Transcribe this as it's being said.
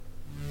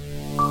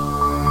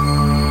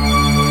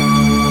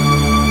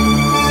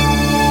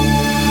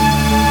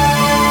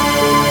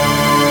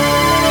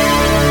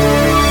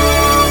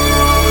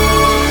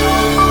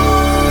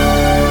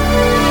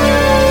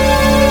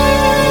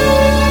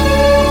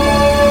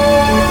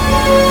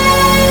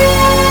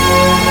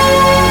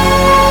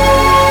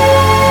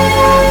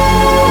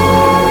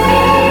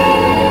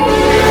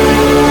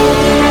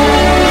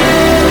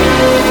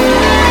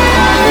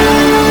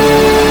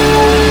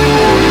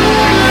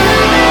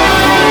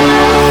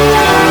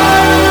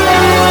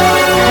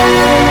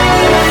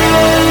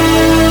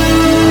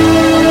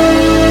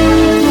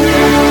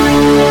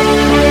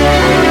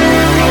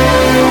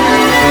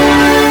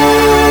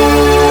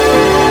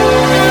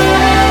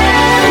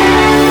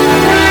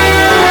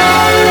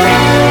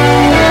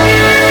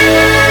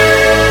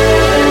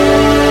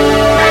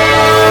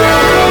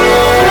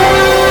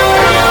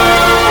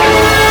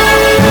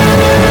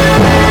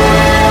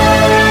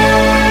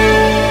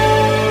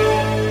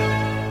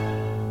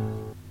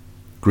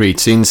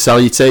Greetings,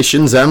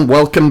 salutations, and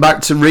welcome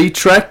back to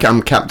Retrek.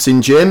 I'm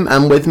Captain Jim,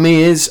 and with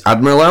me is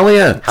Admiral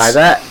Elliot. Hi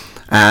there.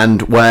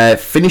 And we're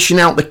finishing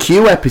out the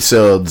Q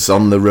episodes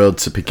on the road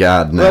to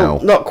Picard now.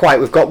 Well, not quite.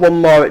 We've got one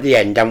more at the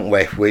end, haven't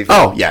we?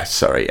 Yes,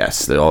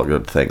 they're all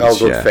good things. All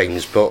good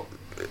things, but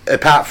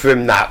apart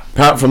from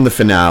the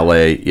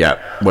finale,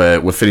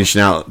 we're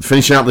finishing out the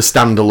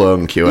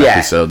standalone Q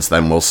episodes.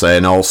 Then we'll say,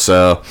 and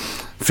also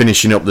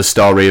finishing up the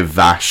story of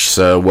Vash.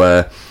 So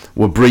we're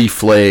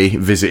briefly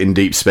visiting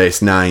Deep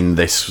Space Nine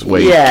this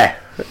week.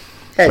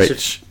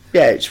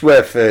 It's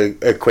worth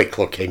a quick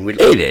look in.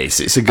 It is.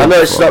 It's a good. I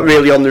know it's not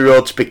really on the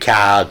road to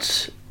Picard.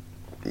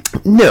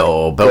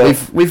 No,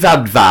 but we've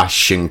had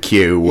Vash and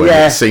Q, and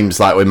it seems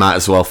like we might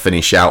as well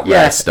finish out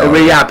their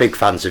story. We are big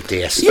fans of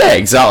DS9. Yeah,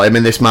 exactly. I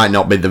mean, this might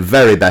not be the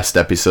very best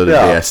episode of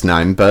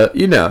DS9, but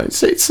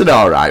it's an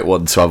alright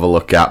one to have a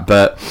look at.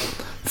 But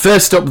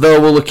first up,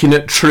 though, we're looking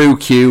at True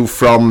Q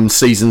from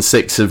season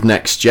 6 of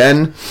Next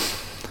Gen.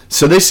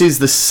 So this is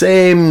the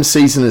same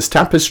season as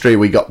Tapestry.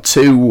 We got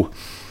two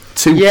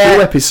Q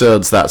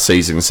episodes that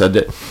season. So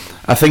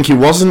I think he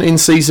wasn't in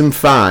season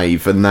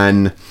 5, and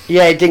then he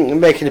didn't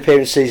make an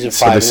appearance in season 5.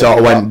 So they sort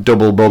of went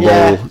double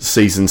bubble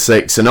season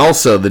 6, and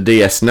also the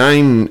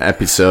DS9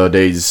 episode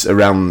is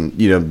around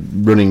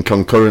running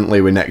concurrently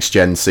with Next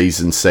Gen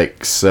season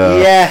 6. So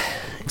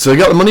he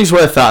got the money's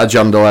worth out of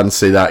John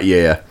Delancey that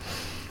year.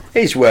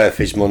 He's worth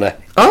his money.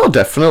 Oh,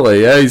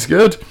 definitely. Yeah, he's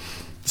good.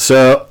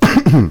 So.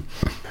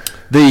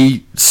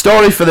 The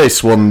story for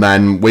this one,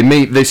 then, we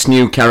meet this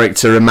new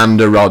character,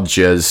 Amanda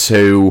Rogers,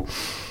 who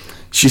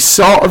she's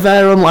sort of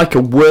there on like a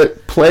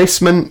work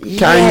placement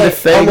kind of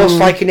thing. Almost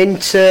like an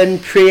intern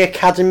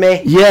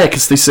pre-academy. Yeah,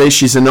 because they say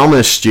she's an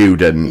honours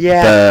student.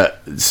 Yeah.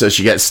 So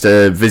she gets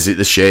to visit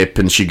the ship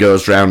and she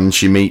goes round and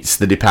she meets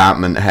the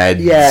department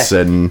heads. Yeah.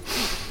 And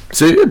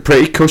so a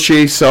pretty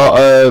cushy sort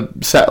of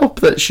setup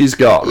that she's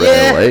got, really.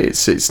 Yeah.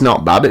 It's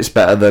not bad. It's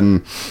better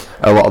than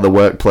a lot of the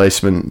work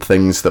placement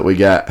things that we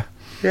get.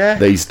 Yeah.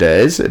 These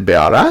days, it'd be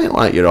alright,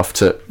 like you're off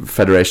to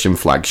Federation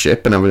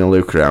flagship and having a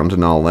look around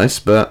and all this,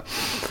 but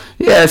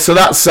so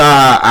that's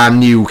our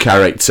new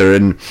character,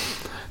 and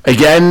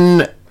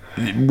again,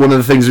 one of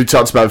the things we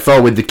talked about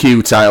before with the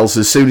Q titles,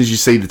 as soon as you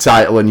see the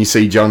title and you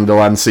see John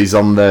Delancey's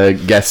on the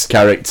guest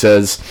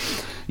characters,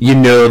 you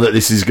know that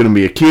this is going to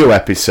be a Q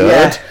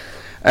episode,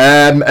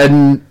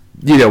 and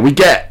we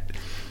get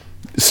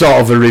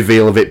sort of a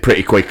reveal of it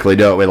pretty quickly,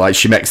 don't we? Like,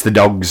 she makes the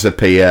dogs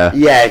appear.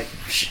 Yeah,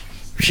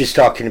 she's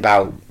talking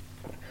about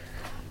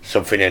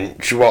something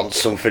and she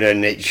wants something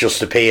and it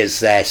just appears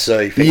there, so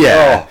you think,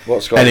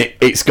 what's going on? And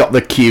it's got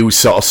the Q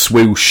sort of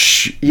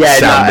swoosh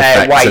sound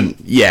effect.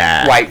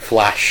 White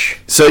flash.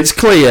 So it's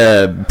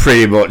clear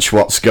pretty much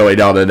what's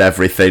going on and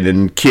everything,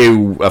 and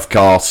Q, of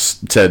course,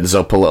 turns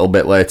up a little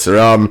bit later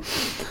on.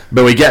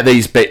 But we get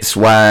these bits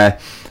where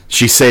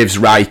she saves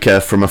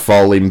Riker from a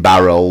falling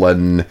barrel,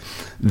 and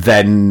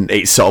then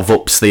it sort of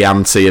ups the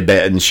ante a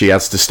bit and she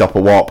has to stop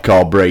a warp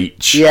core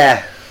breach.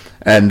 Yeah.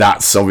 And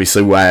that's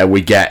obviously where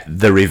we get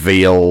the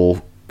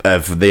reveal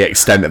of the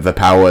extent of the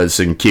powers,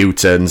 and Q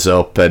turns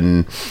up,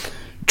 and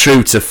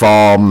true to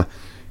form,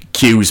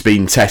 Q's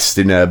been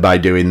testing her by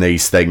doing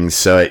these things.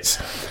 So at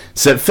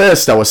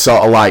first I was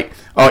sort of like,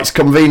 it's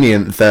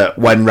convenient that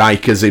when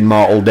Riker's in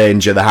mortal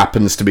danger there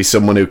happens to be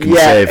someone who can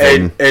save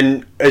him.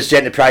 And as the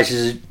Enterprise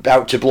is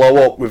about to blow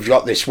up, we've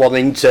got this one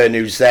intern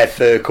who's there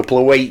for a couple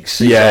of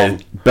weeks.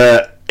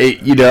 But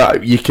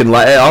you can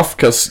let it off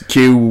because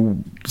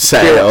Q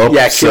set it up.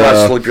 Yeah, Q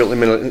has deliberately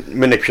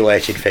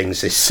manipulated things.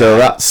 So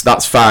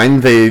that's fine.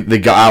 They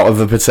got out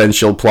of a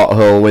potential plot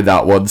hole with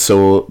that one.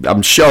 So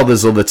I'm sure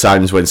there's other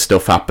times when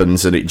stuff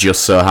happens and it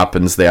just so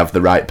happens they have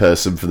the right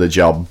person for the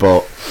job.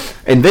 But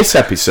in this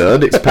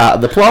episode, it's part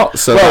of the plot.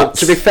 So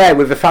to be fair,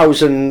 with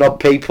 1,000 odd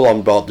people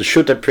on board, they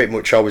should have pretty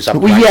much always have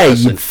the right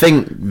person. You'd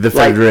think the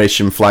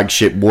Federation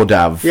flagship would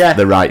have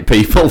the right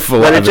people for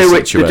whatever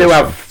situation. They do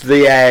have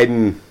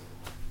the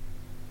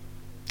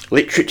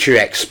literature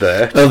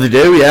expert. Oh, they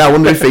do, yeah. I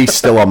wonder if he's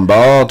still on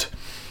board.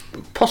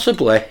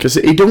 Possibly. Because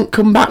he don't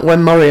come back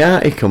when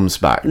Moriarty comes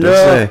back,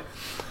 does he?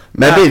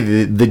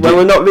 Maybe they Well,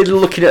 we're not really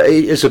looking at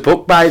it as a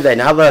book by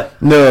then, are they?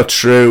 No,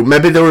 true.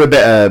 Maybe there were a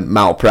bit of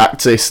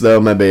malpractice,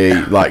 though. Maybe,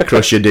 like,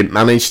 Crusher didn't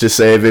manage to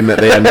save him at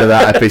the end of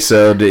that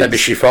episode. Maybe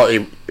she thought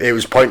it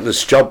was a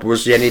pointless job.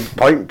 Was there any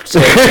point?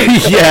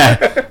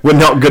 Yeah, we're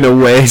not going to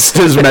waste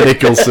his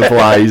medical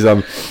supplies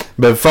on.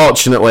 But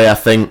fortunately, I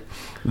think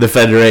the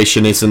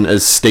Federation isn't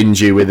as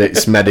stingy with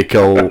its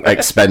medical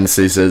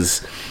expenses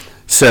as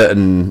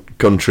certain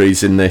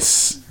countries in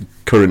this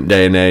current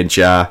day and age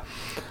are.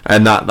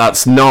 And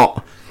that's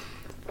not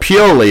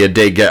purely a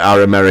dig at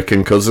our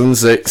American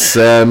cousins. It's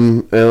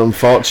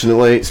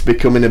unfortunately it's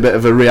becoming a bit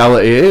of a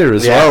reality here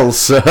as well.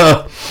 So,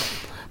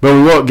 but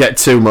we won't get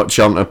too much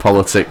onto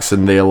politics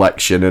and the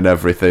election and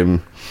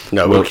everything.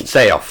 No, we can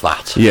stay off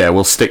that. Yeah,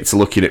 we'll stick to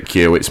looking at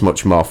Q. It's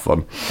much more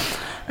fun.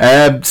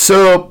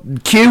 So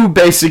Q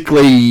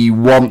basically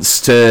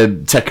wants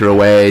to take her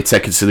away,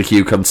 take her to the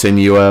Q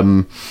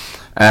Continuum,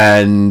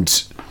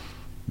 and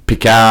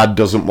Picard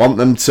doesn't want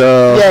them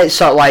to. Yeah, it's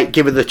sort of like,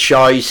 give her the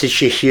choice, is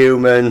she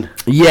human?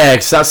 Yeah,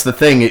 because that's the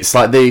thing. It's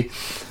like they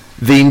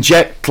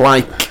inject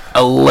like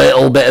a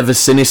little bit of a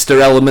sinister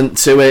element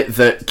to it,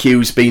 that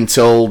Q's been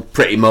told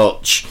pretty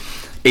much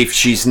if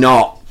she's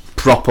not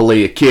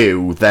properly a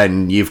Q,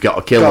 then you've got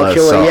to kill her,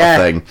 sort of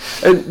thing.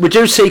 And we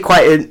do see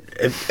quite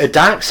a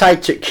dark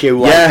side to Q,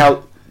 like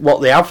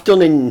what they have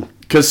done in...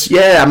 Because,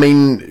 I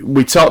mean,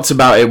 we talked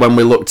about it when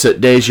we looked at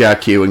Deja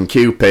Q and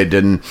Cupid,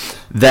 and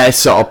they're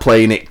sort of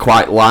playing it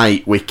quite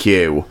light with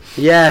Q.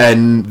 Yeah.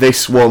 And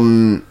this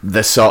one,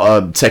 they're sort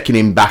of taking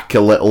him back a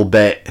little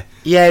bit.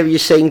 Yeah, you're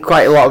seeing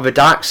quite a lot of a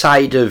dark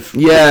side of the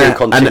Q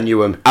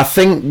continuum. And I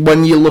think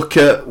when you look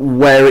at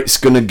where it's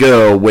going to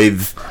go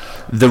with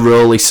the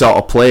role he sort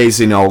of plays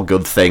in All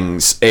Good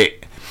Things,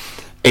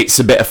 it's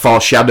a bit of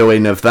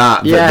foreshadowing of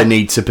that they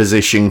need to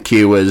position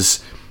Q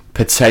as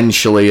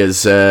potentially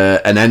as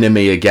an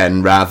enemy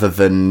again, rather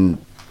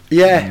than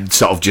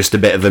sort of just a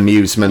bit of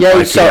amusement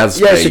like he has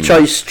been. It's a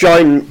choice,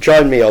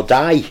 join me or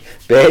die,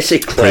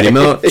 basically. Pretty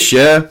much,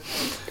 yeah.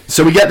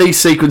 So we get these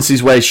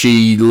sequences where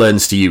she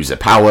learns to use her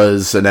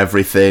powers and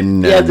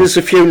everything. Yeah, there's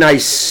a few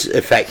nice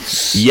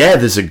effects. Yeah,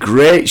 there's a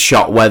great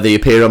shot where they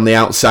appear on the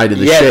outside of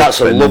the ship. Yeah,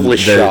 that's a lovely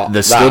shot.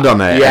 They stood on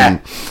it. Yeah.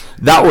 And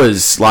that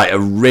was like a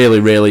really,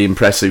 really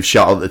impressive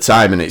shot at the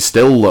time, and it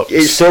still looks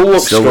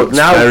good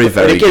now. Very,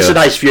 very and it gives good. a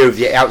nice view of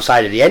the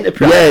outside of the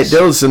Enterprise. Yeah, it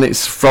does, and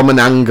it's from an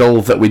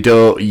angle that we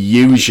don't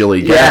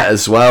usually get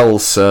as well.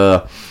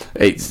 So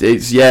it's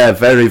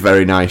very,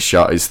 very nice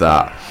shot is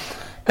that.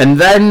 And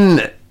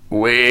then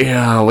we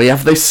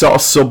have this sort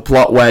of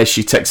subplot where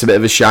she takes a bit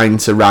of a shine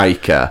to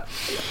Riker.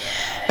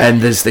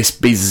 And there's this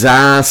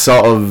bizarre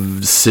sort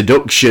of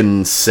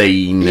seduction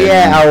scene.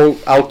 Yeah,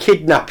 I'll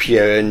kidnap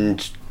you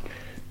and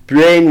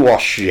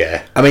brainwash you.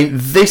 I mean,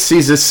 this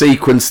is a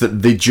sequence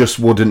that they just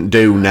wouldn't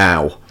do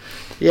now.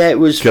 Yeah, it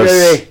was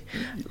very,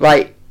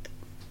 like...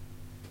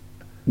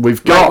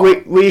 We've got...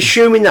 Like, we're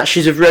assuming that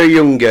she's a very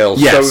young girl.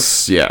 Yes,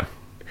 so, yeah.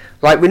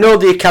 Like, we know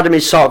the Academy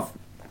sort of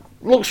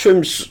looks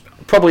from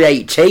probably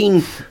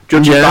 18,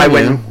 judging by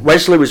when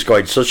Wesley was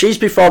going. So she's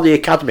before the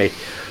Academy.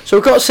 So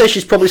we've got to say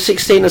she's probably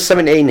 16 or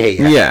 17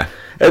 here. Yeah.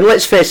 And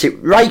let's face it,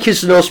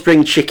 Riker's no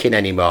spring chicken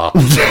anymore.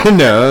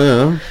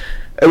 No.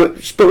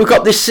 But we've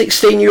got this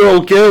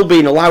 16-year-old girl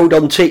being allowed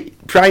on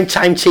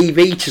primetime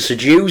TV to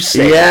seduce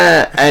him.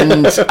 Yeah,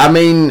 and I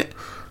mean,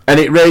 and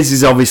it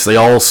raises obviously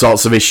all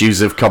sorts of issues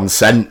of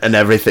consent and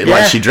everything. Yeah.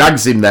 Like, she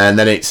drags him there, and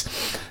then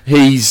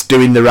he's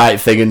doing the right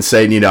thing and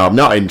saying, I'm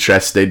not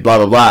interested, blah,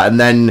 blah, blah. And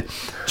then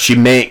she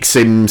makes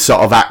him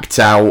sort of act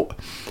out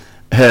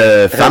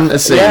her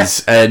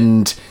fantasies. Yeah.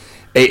 And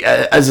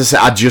as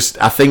I said,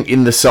 I think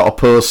in the sort of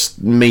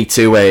post-Me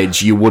Too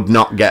age, you would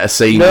not get a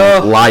scene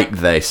like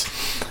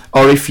this.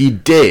 Or if you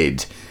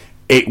did,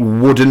 it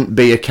wouldn't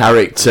be a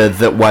character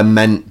that we're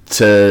meant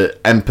to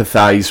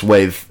empathise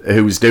with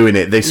who's doing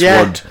it.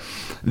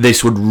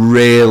 This would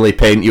really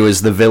paint you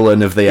as the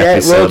villain of the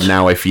episode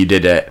now if you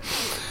did it.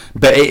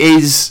 But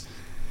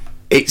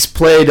it's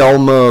played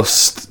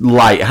almost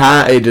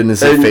light-hearted and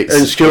as if it's...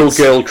 And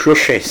schoolgirl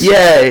crushes.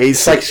 Yeah,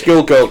 it's like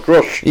schoolgirl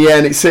crush. Yeah,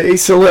 and it's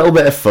a little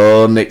bit of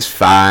fun, it's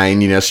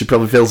fine, she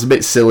probably feels a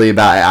bit silly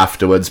about it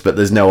afterwards, but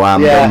there's no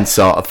harm done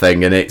sort of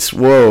thing, and it's,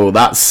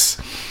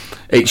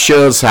 it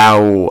shows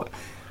how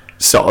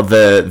sort of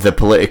the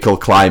political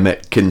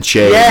climate can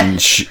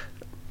change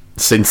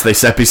since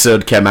this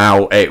episode came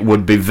out. It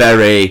would be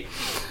very,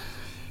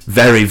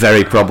 very,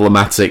 very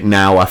problematic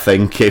now, I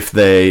think, if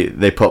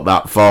they put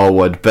that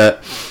forward.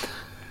 But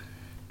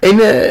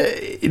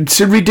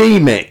to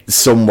redeem it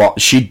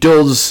somewhat, she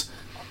does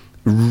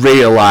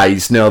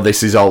realise, no,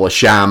 this is all a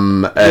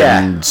sham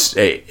and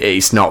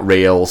it's not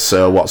real,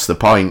 so what's the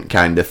point,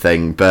 kind of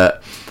thing.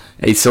 But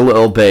it's a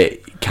little bit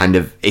kind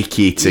of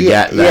icky to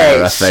get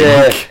there, I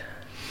think.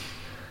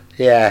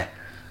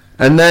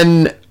 And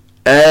then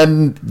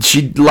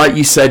she, like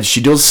you said,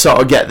 she does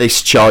sort of get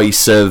this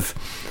choice of,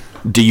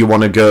 do you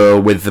want to go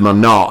with them or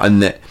not?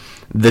 And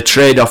the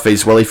trade-off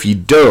is, well, if you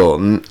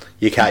don't,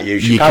 you can't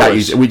use your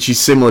powers. Which is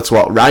similar to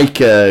what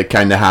Riker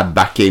kind of had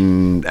back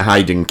in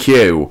Hyde and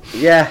Q.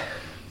 Yeah.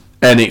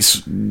 And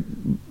it's,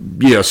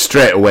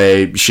 straight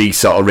away she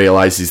sort of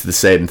realises the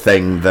same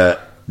thing,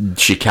 that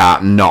she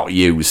can't not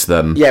use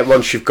them. Yeah,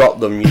 once you've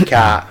got them, you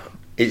can't.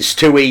 It's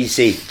too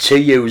easy to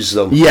use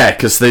them. Yeah,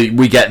 because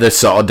we get this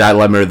sort of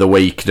dilemma of the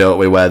week, don't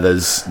we, where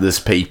there's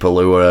people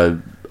who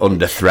are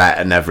under threat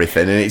and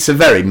everything, and it's a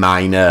very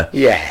minor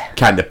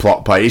kind of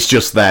plot point. It's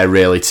just there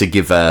really to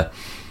give her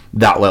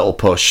that little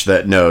push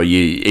that, no,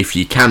 if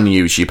you can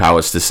use your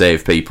powers to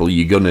save people,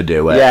 you're going to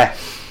do it. Yeah.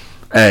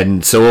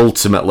 And so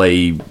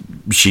ultimately,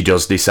 she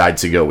does decide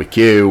to go with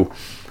Q,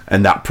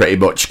 and that pretty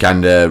much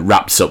kind of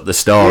wraps up the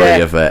story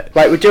of it.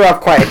 Like, we do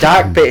have quite a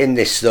dark bit in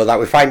this, though, that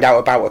we find out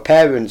about her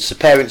parents. The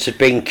parents have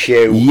been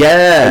Q.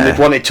 Yeah. And they've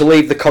wanted to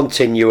leave the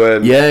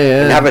continuum.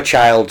 And have a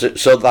child,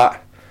 so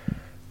that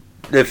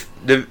they've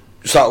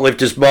sort of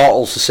lived as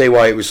mortals to see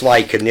what it was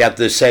like, and they had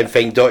the same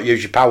thing, don't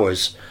use your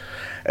powers.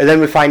 And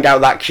then we find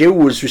out that Q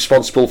was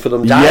responsible for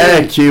them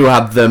dying. Yeah, Q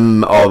had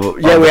them.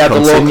 We had a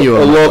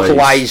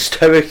localised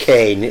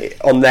hurricane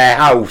on their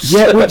house.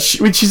 Yeah,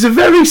 which is a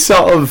very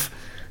sort of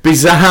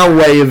bizarre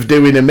way of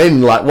doing them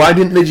in. Like, why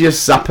didn't they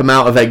just zap them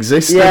out of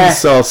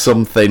existence or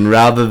something,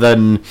 rather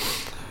than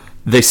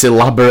this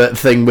elaborate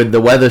thing with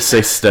the weather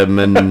system?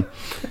 And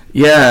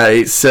yeah,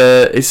 it's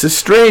a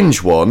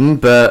strange one,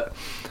 but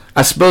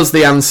I suppose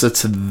the answer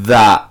to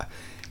that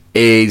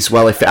is,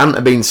 well, if it hadn't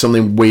have been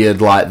something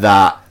weird like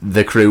that,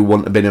 the crew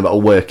wouldn't have been able to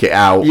work it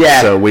out.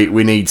 Yeah. So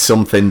we need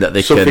something that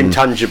they something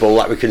tangible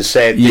that we can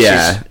say,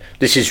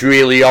 this is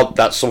really odd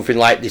that something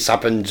like this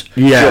happened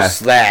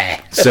just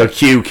there. So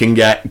Q can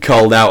get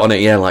called out on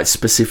it, like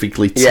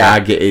specifically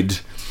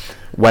targeted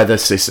weather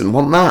system.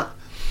 Wasn't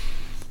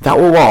that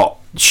were what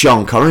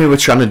Sean Connery were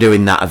trying to do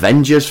in that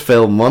Avengers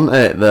film, wasn't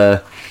it?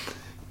 The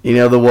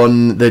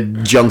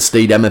John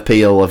Steed, Emma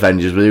Peel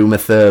Avengers with Uma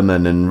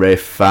Thurman and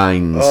Ralph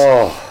Fiennes.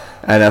 Oh.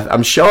 And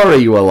I'm sure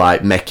he were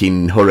like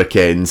making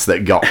hurricanes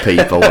that got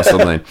people or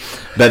something.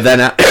 But then,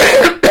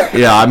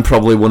 I'm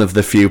probably one of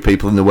the few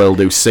people in the world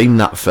who's seen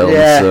that film.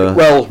 Yeah, so.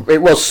 well,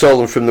 it was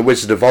stolen from The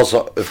Wizard of Oz,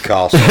 of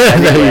course.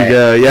 There you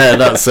go. Yeah,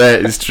 that's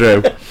it. It's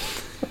true.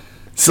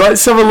 So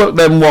let's have a look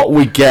then what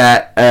we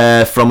get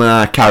from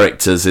our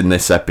characters in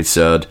this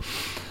episode.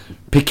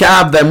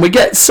 Picard, then, we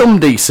get some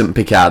decent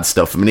Picard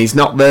stuff. I mean, he's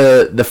not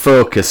the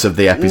focus of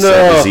the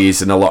episode as he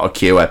is in a lot of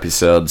Q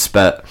episodes,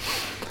 but...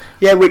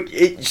 Yeah,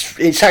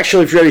 it's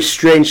actually very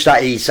strange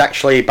that he's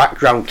actually a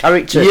background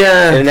character in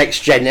the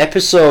Next Gen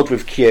episode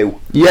with Q.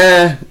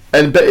 Yeah,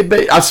 but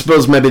I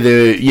suppose maybe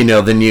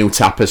the new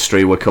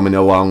tapestry were coming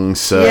along,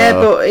 so... Yeah,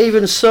 but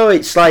even so,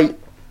 it's like,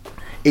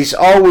 it's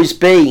always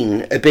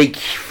been a big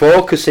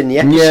focus in the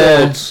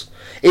episodes.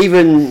 Yeah.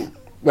 Even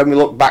when we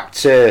look back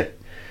to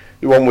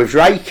the one with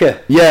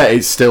Riker. Yeah,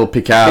 it's still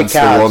Picard's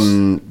the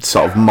one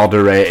sort of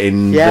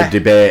moderating the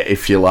debate,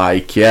 if you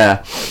like,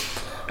 yeah.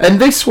 And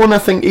this one, I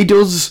think he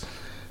does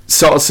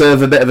sort of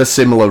serve a bit of a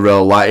similar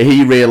role. Like,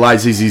 he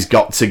realises he's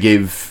got to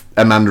give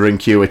Amanda and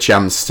Q a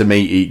chance to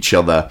meet each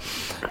other.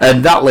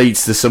 And that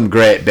leads to some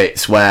great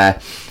bits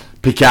where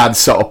Picard's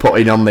sort of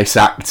putting on this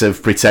act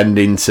of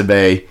pretending to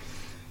be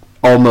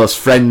almost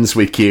friends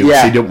with Q.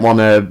 Yeah. So he don't want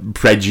to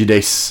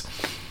prejudice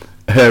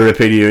her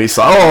opinion. It's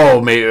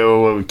like,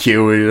 me,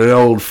 Q, an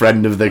old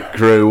friend of the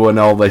crew and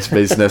all this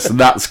business. And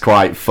that's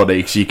quite funny,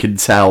 because you can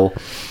tell...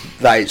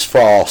 that it's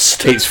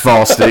forced. It's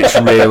forced, and it's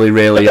really,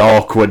 really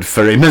awkward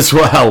for him as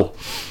well.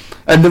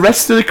 And the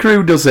rest of the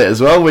crew does it as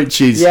well, which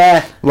is...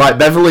 Yeah. Like,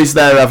 Beverly's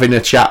there having a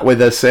chat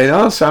with her,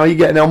 saying, so how are you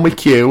getting on with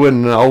Q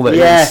and all that.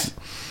 Yeah.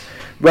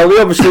 Well, we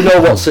obviously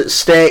know what's at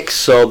stake,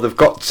 so they've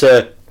got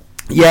to...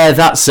 Yeah,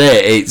 that's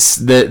it. It's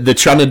they're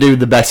trying to do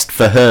the best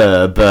for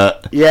her,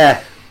 but...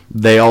 Yeah.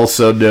 They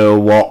also know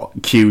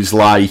what Q's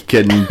like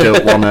and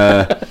don't want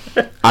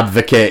to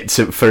advocate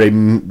for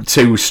him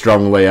too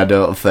strongly, I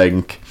don't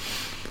think.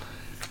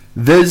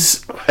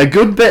 There's a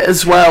good bit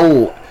as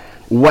well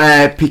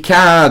where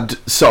Picard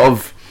sort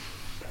of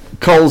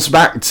calls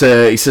back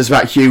to, he says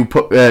about Q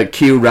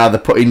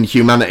putting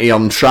humanity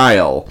on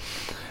trial,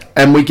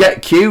 and we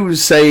get Q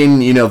saying,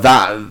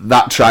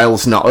 that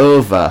trial's not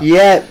over.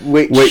 Yeah,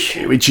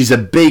 which is a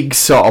big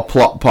sort of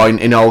plot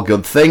point in All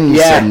Good Things,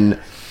 and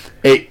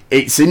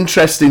it's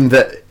interesting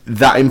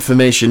that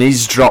information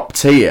is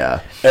dropped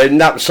here, and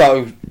that sort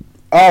of.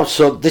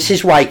 So this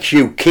is why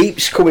Q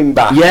keeps coming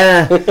back.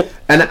 Yeah,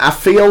 and I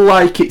feel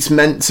like it's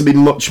meant to be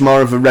much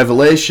more of a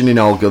revelation in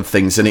All Good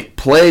Things, and it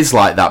plays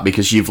like that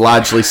because you've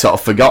largely sort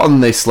of forgotten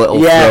this little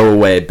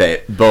throwaway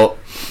bit. But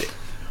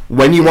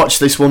when you watch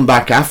this one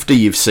back after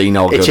you've seen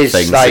All Good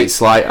Things,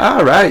 it's like,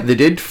 right, they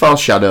did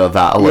foreshadow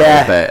that a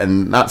little bit,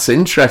 and that's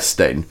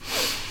interesting.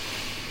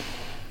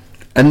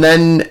 And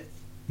then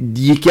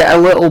you get a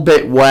little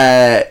bit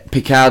where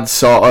Picard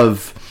sort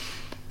of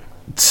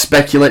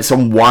speculates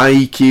on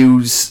why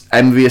Q's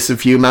envious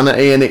of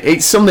humanity, and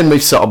it's something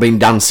we've sort of been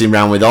dancing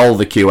around with all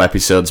the Q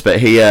episodes, but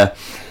here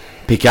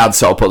Picard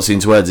sort of puts it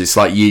into words. It's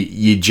like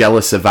you're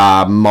jealous of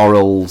our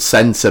moral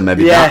centre,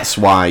 maybe that's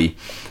why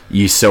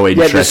you're so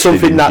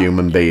interested in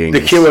human beings.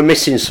 The Q are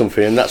missing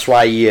something, and that's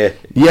why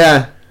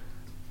yeah,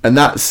 and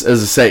that's,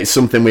 as I say, it's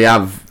something we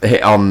have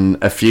hit on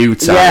a few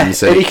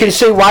times. Yeah, and you can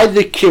see why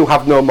the Q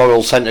have no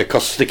moral centre,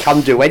 because they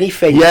can do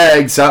anything. Yeah,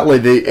 exactly.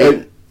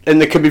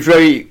 And they can be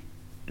very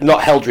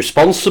not held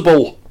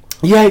responsible.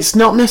 Yeah, it's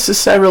not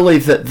necessarily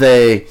that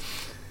they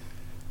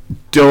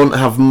don't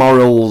have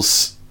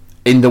morals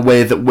in the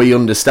way that we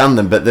understand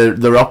them, but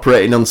they're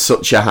operating on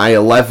such a higher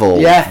level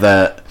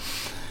that,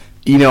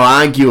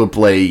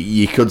 arguably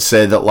you could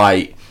say that,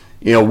 like,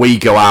 we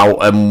go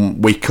out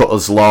and we cut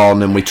us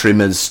lawn and we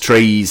trim us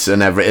trees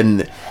and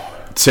everything.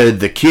 To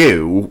the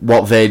Q,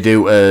 what they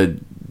do to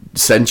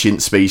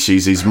sentient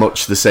species is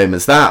much the same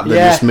as that.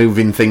 They're just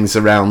moving things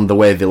around the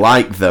way they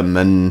like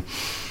them,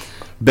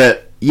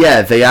 but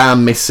they are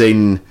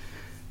missing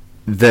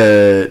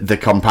the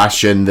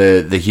compassion,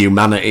 the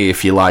humanity,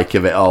 if you like,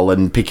 of it all.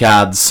 And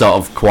Picard's sort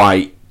of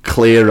quite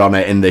clear on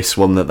it in this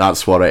one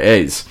that's what it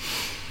is.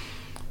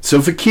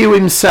 So for Q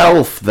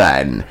himself,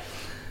 then,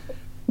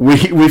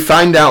 we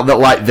find out that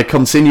like the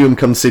Continuum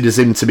considers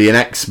him to be an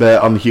expert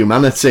on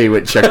humanity,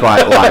 which I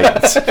quite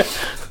liked.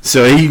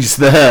 So he's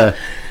their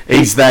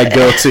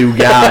go-to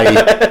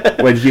guy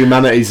when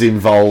humanity's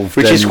involved,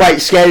 which is quite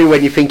scary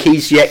when you think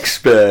he's the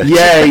expert.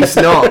 Yeah, he's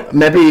not.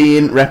 Maybe he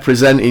ain't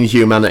representing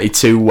humanity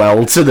too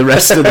well to the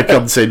rest of the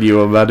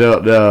Continuum. I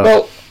don't know.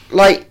 Well,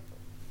 like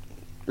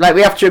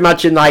we have to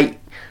imagine, like,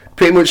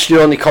 pretty much the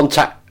only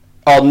contact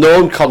or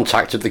known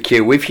contact of the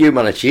Q with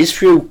humanity is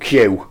through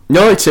Q.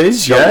 No, it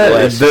is,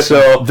 yeah,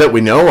 that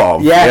we know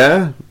of.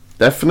 Yeah,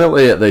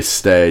 definitely at this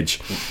stage.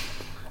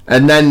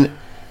 And then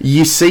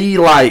you see,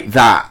 like,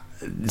 that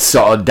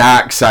sort of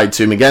dark side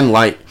to him again.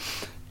 Like,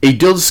 he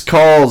does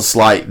cause,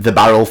 like, the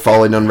barrel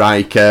falling on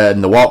Riker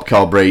and the warp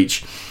core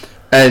breach,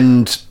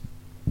 and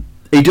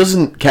he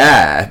doesn't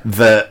care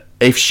that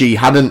if she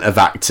hadn't have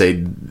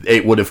acted,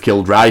 it would have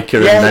killed Riker,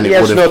 and then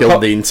it would have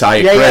killed the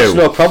entire crew. Yeah, it's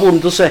no problem,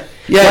 does it?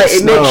 Yeah, like,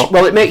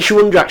 it makes you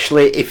wonder,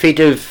 actually, if he'd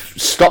have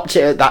stopped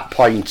it at that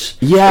point.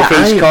 Yeah,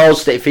 if he's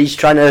caused it, if he's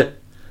trying to...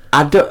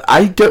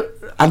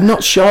 I'm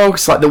not sure,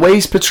 because like, the way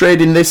he's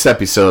portrayed in this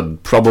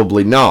episode,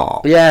 probably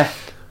not. Yeah.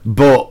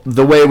 But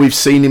the way we've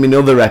seen him in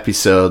other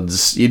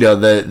episodes, you know,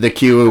 the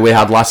Q we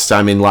had last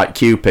time in, like,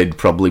 Cupid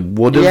probably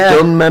would have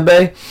done,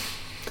 maybe.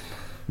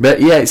 But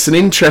yeah, it's an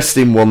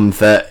interesting one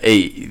that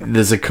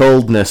there's a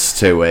coldness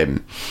to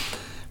him.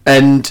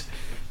 And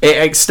it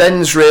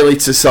extends really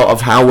to sort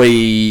of how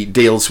he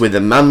deals with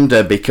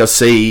Amanda, because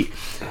he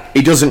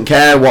doesn't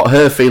care what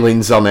her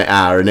feelings on it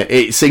are, and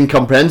it's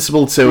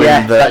incomprehensible to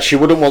him that she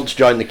wouldn't want to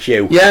join the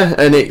Q. Yeah,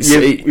 and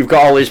you've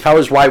got all these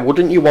powers, why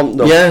wouldn't you want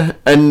them? Yeah,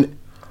 and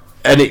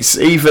it's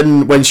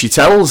even when she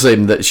tells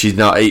him that she's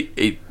not,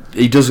 he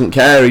doesn't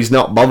care, he's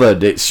not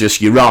bothered, it's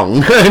just, you're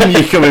wrong, and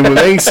you're coming with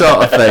me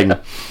sort of thing.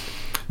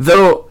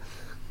 Though,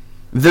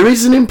 there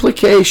is an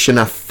implication,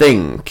 I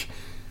think,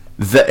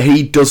 that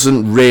he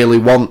doesn't really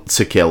want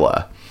to kill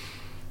her.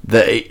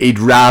 That he'd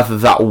rather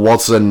that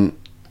wasn't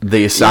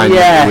the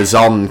assignment he was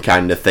on,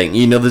 kind of thing.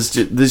 You know,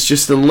 there's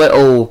just a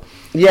little...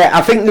 Yeah,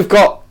 I think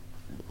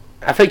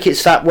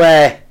it's that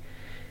where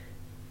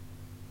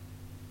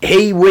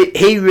he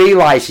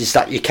realises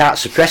that you can't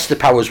suppress the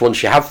powers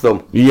once you have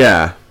them.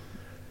 Yeah.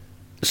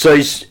 So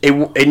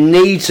he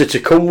needs her to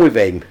come with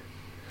him.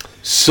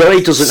 So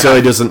he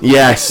doesn't.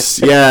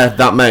 Yes, yeah,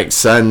 that makes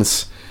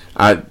sense.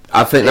 I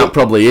think that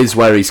probably is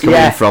where he's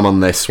coming from on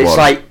this one. It's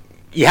like,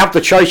 you have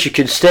the choice, you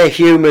can stay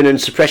human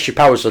and suppress your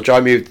powers or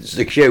join me with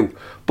the Q.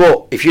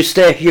 But if you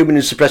stay human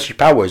and suppress your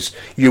powers,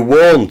 you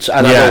won't,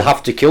 and I'll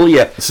have to kill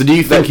you. So do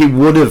you think he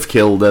would have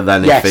killed her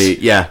then if he...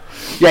 Yeah.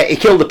 Yeah, he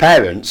killed the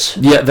parents.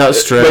 Yeah,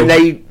 that's true. When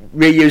they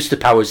reused the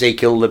powers, he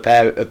killed the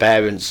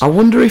parents. I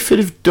wonder if he'd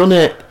have done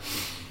it...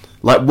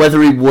 Like,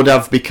 whether he would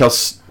have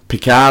because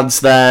Picard's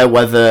there,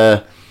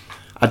 whether...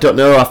 I don't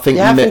know, I think...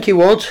 Yeah, I think he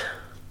would.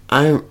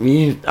 I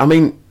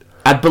mean,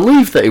 I'd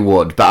believe that he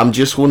would, but I'm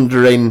just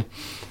wondering...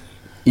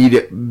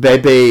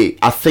 Maybe...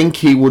 I think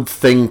he would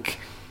think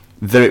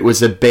that it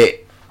was a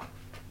bit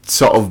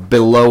sort of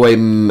below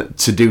him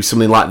to do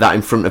something like that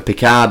in front of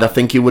Picard. I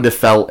think he would have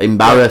felt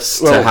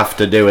embarrassed to have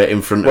to do it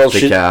in front of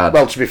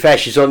Picard. To be fair,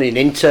 she's only an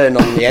intern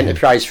on the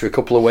Enterprise for a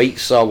couple of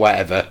weeks or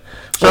whatever.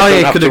 So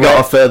he could have got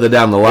her further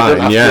down the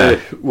line,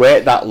 to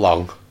wait that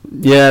long.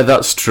 Yeah,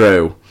 that's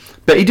true.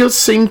 But he does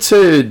seem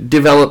to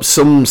develop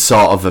some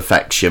sort of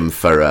affection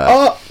for her.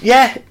 Oh,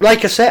 yeah,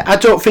 like I said, I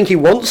don't think he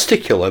wants to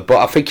kill her, but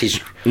I think he's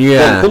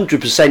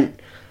 100%,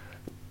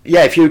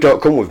 if you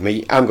don't come with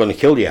me, I'm going to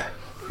kill you.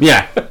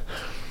 Yeah.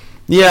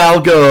 Yeah,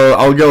 I'll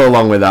go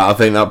along with that. I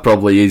think that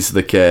probably is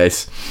the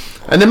case.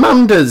 And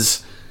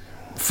Amanda's,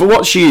 for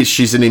what she is,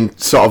 she's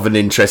sort of an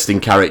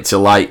interesting character.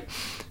 Like,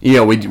 you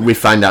know, we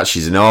find out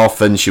she's an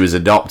orphan, she was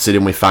adopted,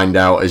 and we find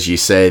out, as you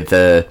say,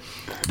 the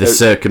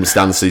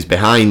circumstances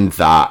behind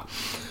that.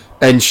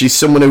 And she's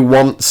someone who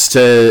wants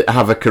to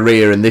have a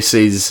career, and this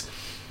is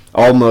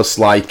almost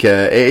like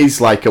it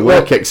is like a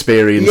work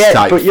experience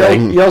type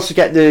thing. You also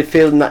get the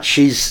feeling that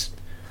she's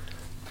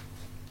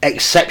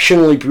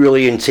exceptionally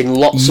brilliant in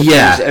lots of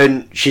things,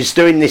 and she's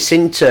doing this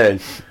intern,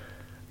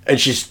 and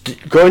she's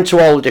going to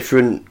all the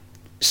different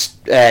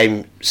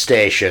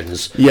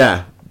stations.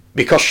 Yeah.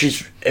 Because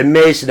she's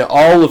amazing at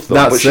all of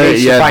them, but she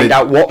needs to find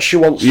out what she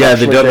wants to do. Yeah,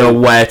 they don't know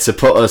where to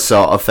put her,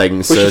 sort of thing.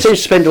 But she seems to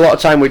spend a lot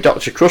of time with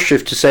Dr.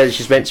 Khrushchev to say that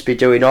she's meant to be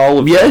doing all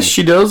of them. Yes,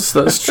 she does,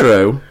 that's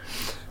true.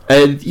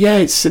 Yeah,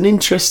 it's an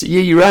interesting... Yeah,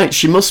 you're right,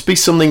 she must be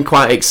something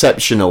quite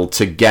exceptional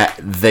to get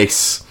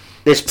this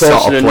person,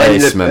 sort of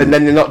placement. And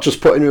then they're not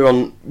just putting her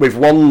on with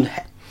one...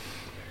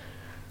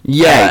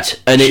 Yeah,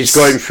 and she's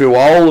going through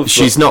all of them.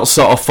 She's not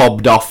sort of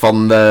fobbed off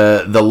on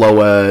the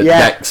lower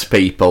decks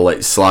people.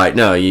 It's like,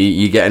 no,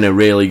 you're getting a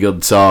really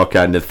good tour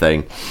kind of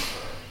thing.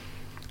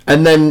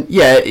 And then,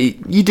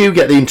 you do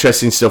get the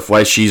interesting stuff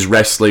where she's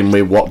wrestling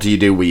with what do you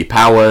do with your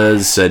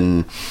powers,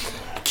 and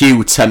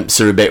Q tempts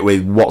her a bit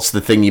with what's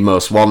the thing you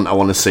most want. I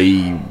want to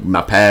see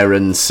my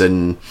parents,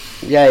 and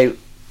you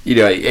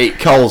know, it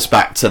calls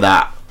back to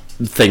that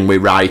thing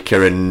with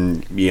Riker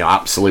and, you know,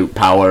 absolute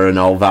power and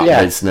all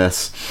that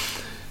business.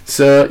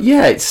 So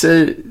yeah,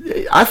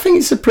 I think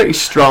it's a pretty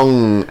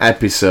strong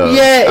episode.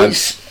 Yeah,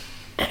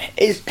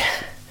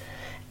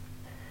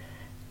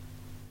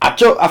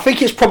 I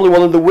think it's probably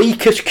one of the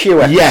weakest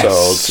Q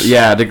episodes. Yes,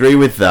 yeah, I'd agree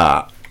with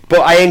that.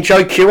 But I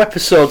enjoy Q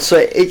episodes, so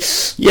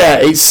it's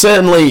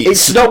certainly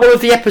it's not one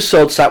of the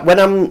episodes that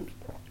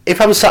if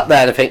I'm sat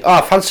there and I think,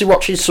 I fancy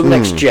watching some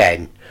Next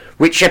Gen.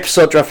 Which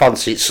episode do I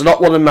fancy? It's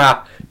not one of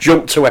my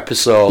jump to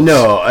episodes.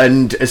 No,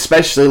 and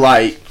especially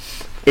like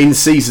in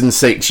season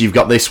 6, you've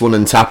got this one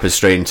and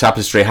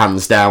Tapestry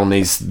hands down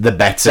is the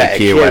better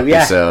Q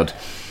episode. Yeah.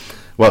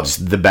 Well,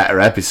 just the better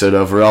episode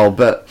overall,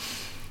 but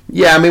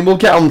yeah, I mean, we'll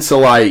get on to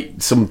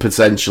like some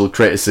potential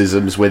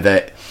criticisms with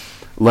it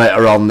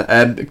later on.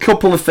 A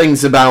couple of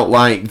things about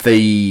like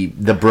the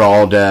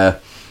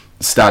broader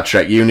Star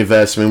Trek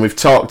universe. I mean, we've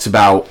talked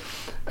about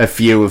a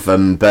few of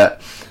them,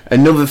 but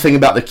another thing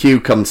about the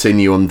Q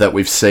continuum that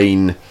we've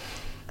seen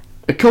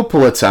a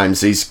couple of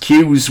times is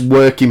Q's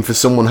working for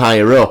someone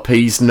higher up.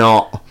 He's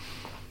not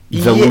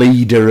the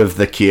leader of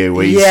the Q.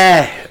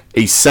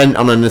 He's sent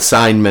on an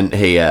assignment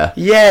here.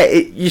 Yeah,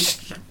 you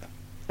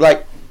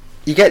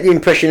get the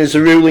impression as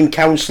a ruling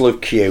council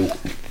of Q.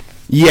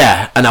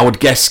 Yeah, and I would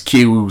guess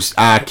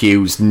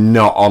RQ's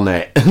not on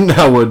it. And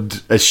I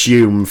would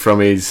assume from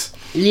his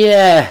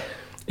behaviour.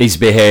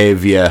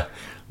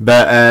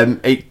 But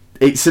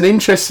it's an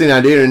interesting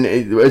idea, and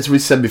as we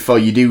said before,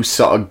 you do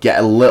sort of get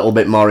a little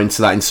bit more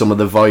into that in some of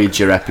the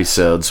Voyager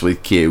episodes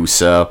with Q,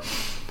 so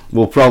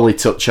we'll probably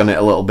touch on it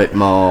a little bit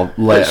more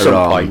later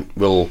on.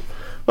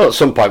 At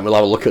some point we'll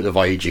have a look at the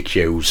Voyager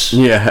Qs.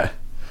 Yeah.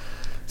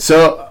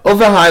 So,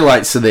 other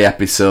highlights of the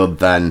episode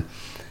then.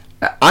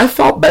 I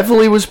thought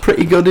Beverly was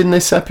pretty good in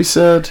this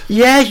episode.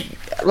 Yeah,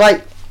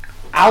 like,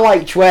 I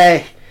liked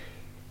where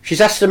she's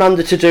asked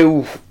Amanda to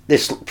do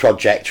this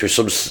project for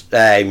some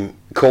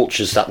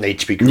cultures that need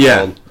to be grown.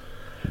 Yeah.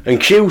 And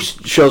Q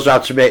shows how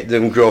to make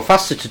them grow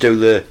faster to do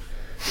to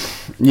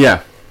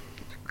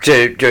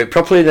do it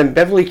properly. And then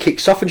Beverly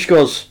kicks off and she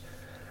goes,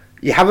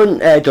 you haven't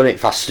done it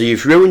faster,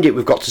 you've ruined it,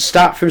 we've got to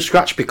start from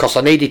scratch because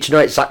I needed to know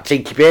exact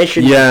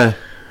incubation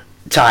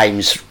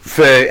times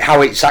for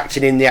how it's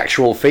acting in the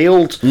actual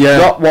field,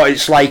 not what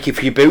it's like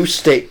if you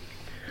boost it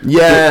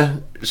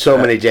so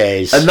many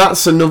days. And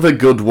that's another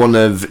good one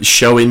of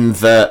showing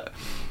that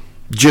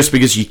just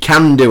because you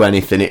can do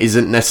anything, it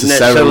isn't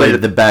necessarily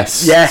the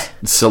best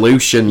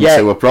solution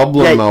to a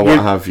problem or what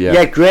have you.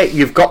 Yeah, great,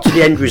 you've got to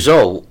the end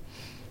result,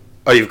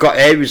 or you've got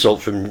a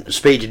result from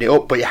speeding it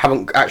up, but you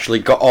haven't actually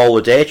got all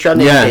the data on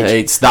it.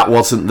 Yeah, that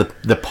wasn't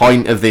the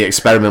point of the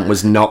experiment,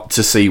 was not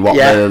to see what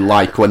they're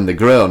like when they're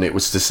grown, it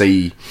was to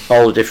see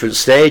all the different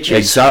stages.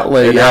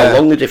 Exactly, and how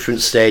long the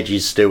different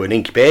stages do, and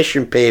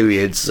incubation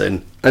periods.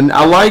 And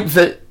I like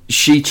that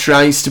she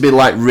tries to be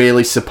like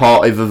really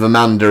supportive of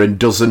Amanda and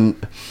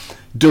doesn't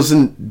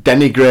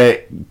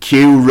denigrate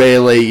Q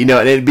really, you know.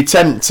 And it'd be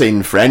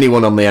tempting for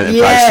anyone on the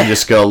Enterprise to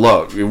just go,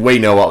 look, we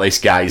know what this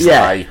guy's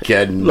like,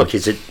 and look,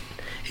 he's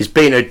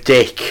been a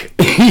dick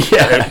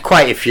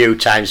quite a few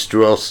times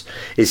to us.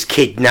 He's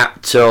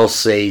kidnapped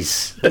us. He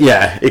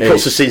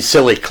puts us in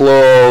silly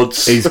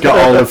clothes. He's got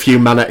all of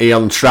humanity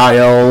on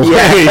trial.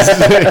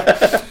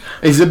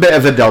 He's a bit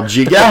of a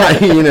dodgy guy,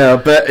 you know.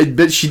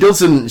 But she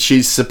doesn't.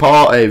 She's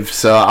supportive,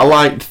 so I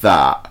liked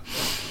that.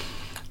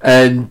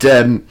 And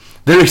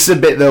there is a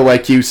bit though where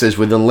Q says,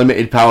 "With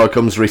unlimited power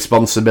comes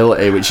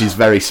responsibility," which is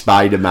very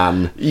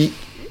Spider-Man.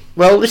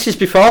 Well, this is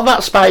before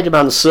that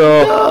Spider-Man,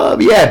 so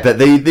but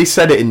they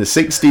said it in the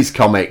 '60s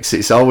comics.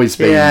 It's always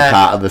been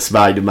part of the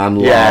Spider-Man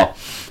lore.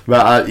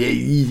 But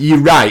you're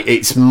right;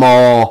 it's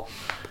more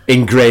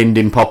ingrained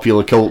in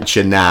popular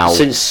culture now.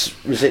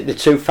 Since, was it the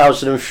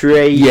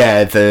 2003?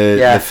 Yeah,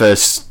 the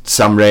first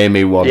Sam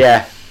Raimi one.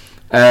 Yeah.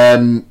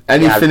 Anything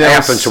else? I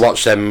happened to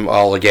watch them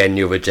all again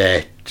the other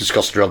day,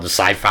 discussed it on the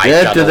Sci-Fi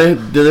channel.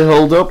 Do they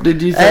hold up?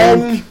 Did you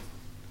think?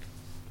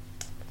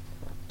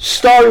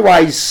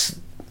 Story-wise,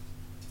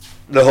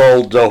 they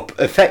hold up.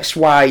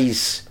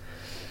 Effects-wise,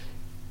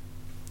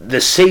 the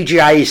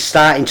CGI is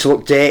starting to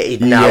look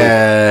dated now.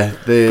 Yeah,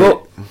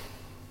 but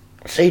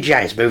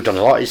CGI has moved on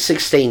a lot. It's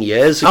 16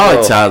 years ago. Oh,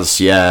 it has,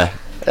 yeah.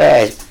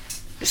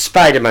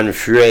 Spider-Man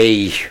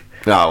 3.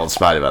 No, well,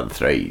 Spider-Man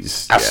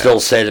 3's... I still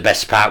say the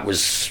best part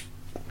was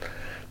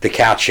the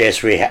car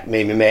chase me and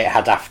my mate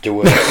had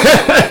afterwards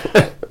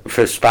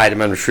for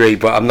Spider-Man 3,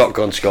 but I'm not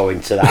going to go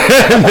into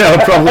that. No,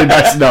 probably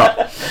best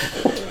not.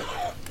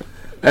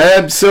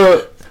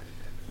 So,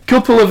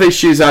 couple of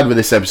issues I had with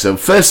this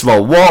episode. First of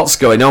all, what's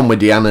going on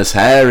with Deanna's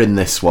hair in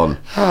this one?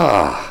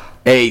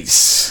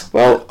 It's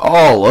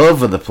all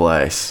over the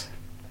place.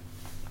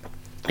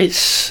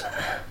 It's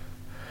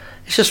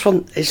just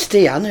one. It's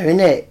Deanna,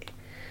 isn't it?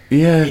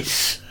 Yeah.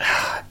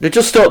 They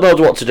just don't know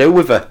what to do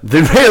with her.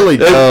 They really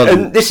don't.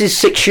 And this is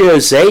 6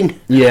 years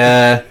in.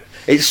 Yeah.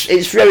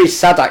 It's very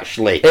sad,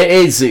 actually. It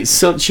is. It's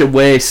such a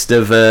waste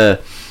of a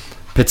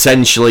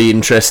potentially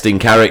interesting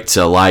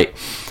character. Like,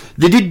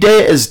 they did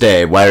Data's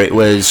Day, where it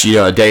was, you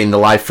know, a day in the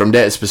life from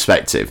Data's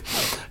perspective.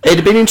 It'd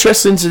have been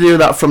interesting to do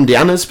that from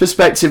Deanna's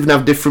perspective and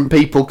have different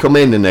people come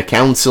in and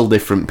counsel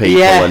different people.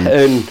 Yeah,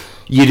 and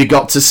you'd have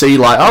got to see,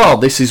 like, oh,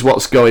 this is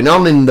what's going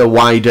on in the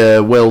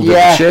wider world of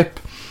the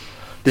ship.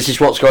 This is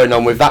what's going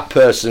on with that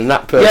person and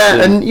that person.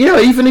 Yeah, and,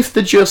 even if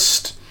they're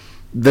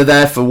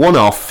there for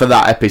one-off for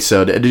that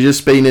episode, it'd have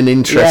just been an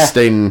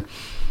interesting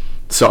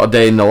sort of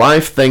day in the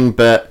life thing,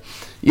 but...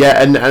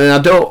 Yeah, and I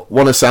don't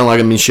want to sound like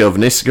I'm being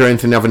chauvinistic or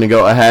anything, having to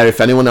go to hair. If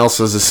anyone else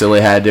has a silly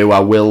hairdo, I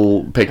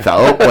will pick that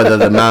up, whether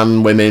they're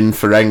man, women,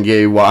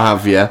 Ferengi, what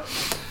have you.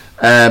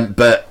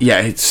 But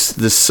yeah,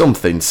 there's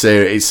something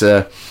serious.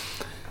 It's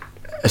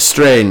a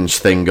strange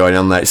thing going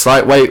on there. It's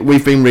like,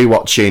 we've been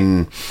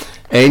rewatching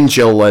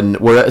Angel, and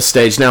we're at a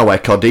stage now where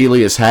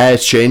Cordelia's hair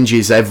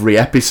changes every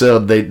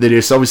episode. They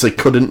just obviously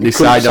couldn't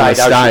decide on a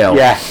style.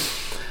 Yeah.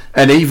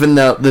 And even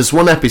though there's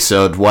one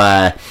episode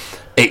where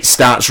it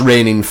starts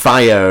raining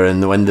fire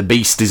and when the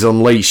beast is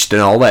unleashed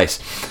and all this,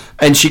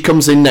 and she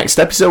comes in next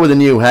episode with a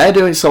new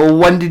hairdo, and so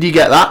when did you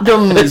get that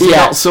done? There's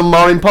not some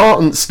more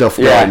important stuff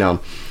going on.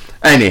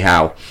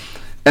 Anyhow,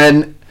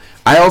 and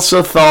I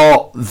also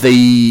thought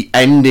the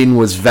ending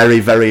was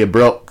very, very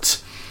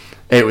abrupt.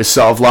 It was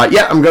sort of like,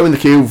 I'm going the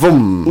queue,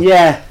 boom.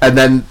 Yeah. And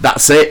then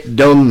that's it,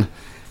 done.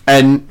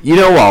 And you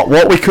know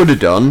what we could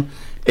have done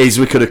is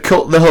we could have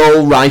cut the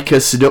whole Riker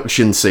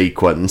seduction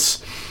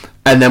sequence,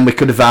 and then we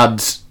could have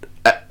had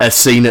a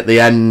scene at the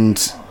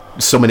end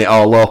summing it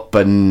all up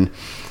and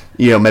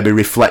maybe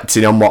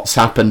reflecting on what's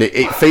happened.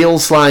 It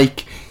feels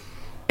like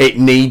it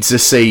needs a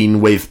scene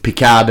with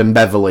Picard and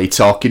Beverly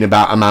talking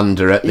about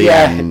Amanda at the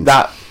end.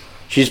 That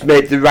she's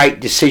made the right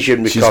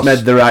decision. She's made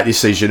the right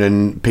decision,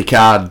 and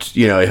Picard,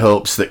 he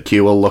hopes that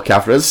Q will look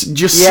after us.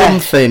 Just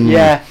something.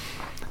 Yeah.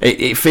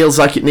 It feels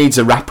like it needs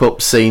a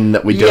wrap-up scene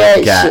that we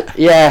don't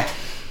get.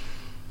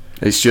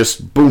 It's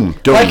just boom,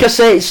 done. Like I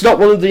say, it's not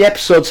one of the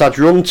episodes I'd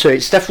run to.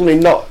 It's definitely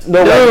not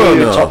nowhere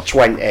near the top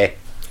 20.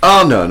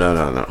 Oh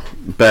no.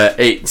 But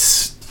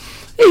it's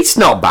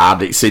not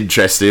bad. It's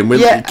interesting.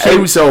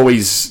 Q's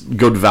always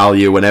good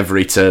value whenever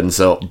he turns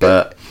up.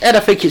 But and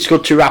I think it's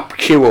good to wrap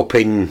Q up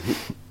in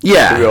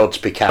the road to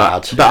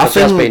Picard. But I think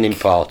that's been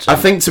important. I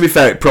think, to be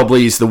fair, it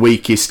probably is the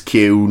weakest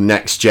Q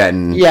next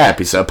gen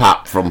episode,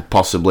 apart from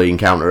possibly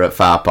Encounter at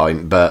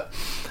Farpoint. But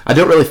I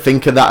don't really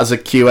think of that as a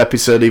Q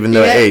episode, even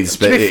though it is.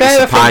 But it's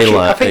a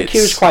pilot. I think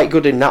Q's quite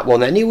good in that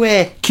one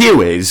anyway.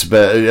 Q is,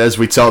 but as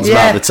we talked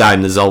about at the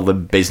time, there's all the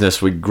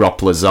business with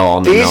Groppler's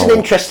on. There is an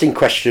interesting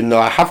question, though,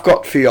 I have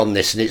got for you on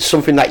this, and it's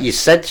something that you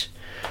said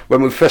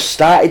when we first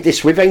started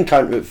this with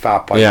Encounter at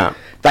Farpoint. Yeah.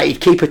 That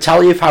you'd keep a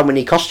tally of how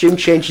many costume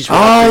changes we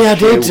had. Oh, yeah, I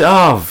did.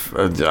 I've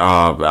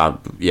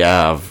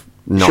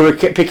not.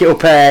 Should we pick it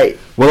up?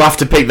 We'll have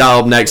to pick that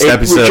up next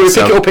episode. Should we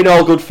pick it up in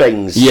All Good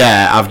Things?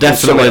 Yeah, I've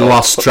definitely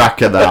lost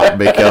track of that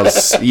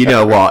because you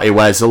know what, he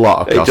wears a lot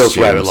of costumes. He does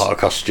wear a lot of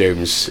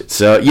costumes.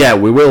 So yeah,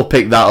 we will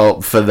pick that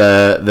up for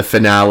the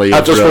finale.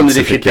 I just wondered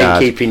if you'd been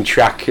keeping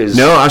track.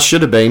 No, I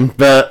should have been,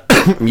 but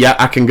yeah,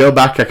 I can go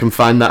back. I can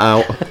find that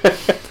out.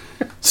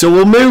 So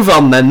we'll move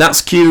on then. That's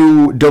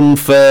Q done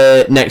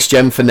for Next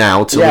Gen for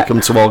now till we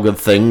come to All Good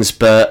Things.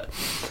 But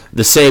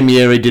the same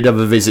year he did have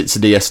a visit to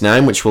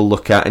DS9, which we'll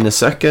look at in a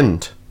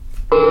second.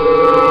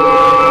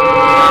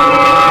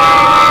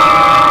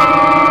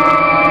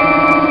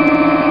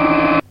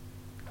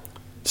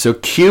 So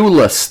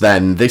Q-less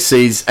then. This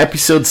is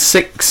episode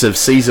 6 of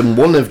season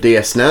 1 of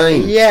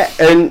DS9. Yeah,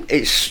 and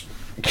it's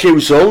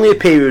Q's only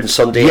appearance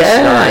on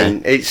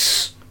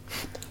DS9.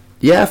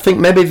 Yeah, I think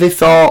maybe they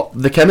thought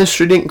the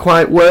chemistry didn't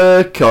quite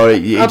work, or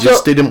it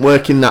just didn't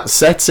work in that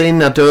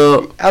setting. I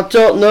don't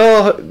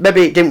know.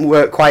 Maybe it didn't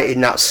work quite in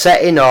that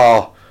setting,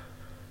 or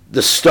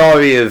the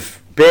story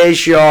of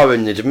Bajor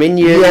and the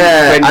Dominion.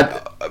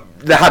 Yeah,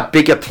 they had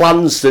bigger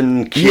plans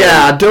than Q.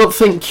 Yeah, I don't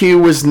think Q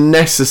was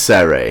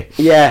necessary.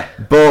 Yeah,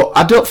 but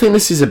I don't think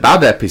this is a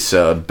bad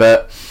episode.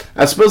 But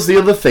I suppose the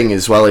other thing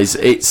as well is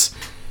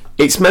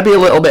it's maybe a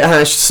little bit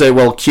harsh to say,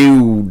 well,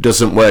 Q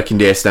doesn't work in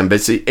DS9,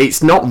 but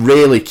it's not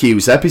really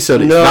Q's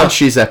episode, it's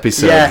Vash's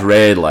episode,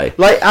 really.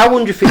 Like, I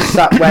wonder if it's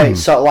that way,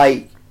 it's sort of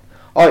like,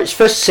 it's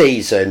first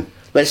season,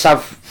 let's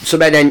have some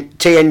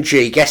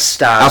TNG guest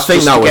stars. I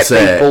think that was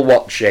it. People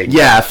watching.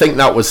 Yeah, I think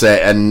that was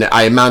it, and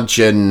I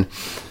imagine,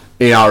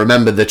 I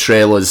remember the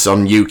trailers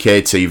on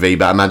UK TV,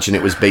 but I imagine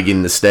it was big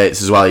in the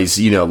States as well.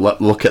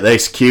 Look at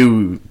this,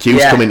 Q's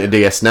coming to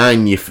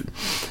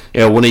DS9,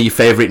 one of your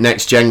favourite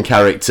Next Gen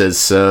characters,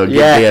 so give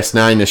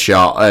DS9 a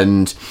shot.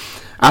 And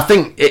I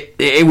think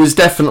it was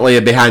definitely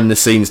a behind the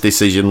scenes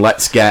decision.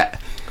 Let's get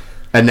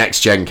a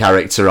Next Gen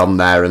character on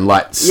there, and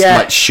let's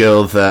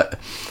show that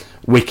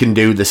we can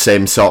do the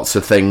same sorts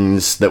of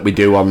things that we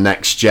do on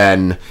Next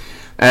Gen.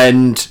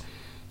 And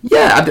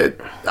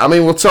I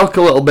mean, we'll talk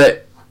a little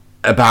bit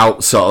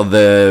about sort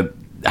of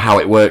how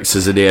it works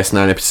as a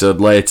DS9 episode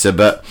later,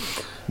 but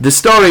the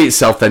story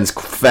itself then's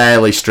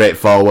fairly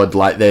straightforward.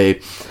 Like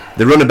the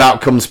runabout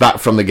comes back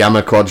from the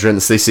Gamma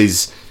Quadrants. This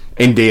is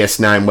in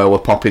DS9 where we're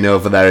popping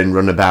over there in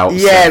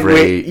runabouts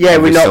every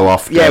so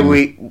often. Yeah,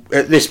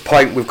 at this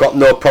point we've got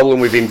no problem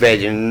with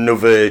invading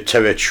another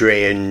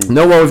territory, and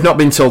we've not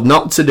been told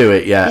not to do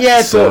it yet.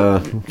 Yeah, so.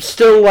 But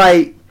still,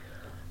 like,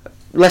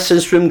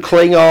 lessons from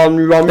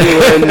Klingon,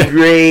 Romulan,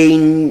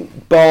 Green,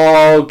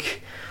 Borg,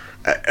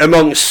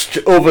 amongst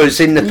others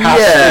in the past.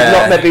 There's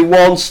not maybe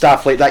one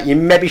Starfleet that you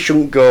maybe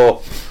shouldn't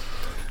go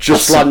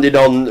just landing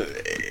on.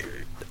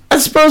 I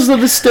suppose that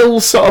they're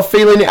still sort of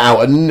feeling it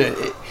out, and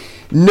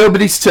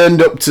nobody's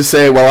turned up to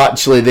say, well,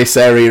 actually, this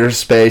area of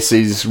space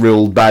is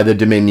ruled by the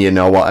Dominion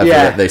or whatever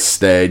at this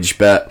stage.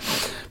 But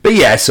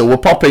yeah, so we're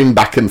popping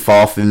back and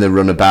forth in the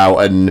runabout,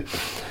 and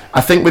I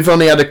think we've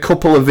only had a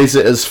couple of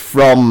visitors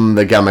from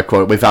the Gamma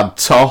Quadrant. We've had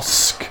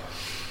Tosk,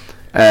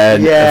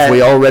 and have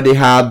we already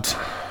had...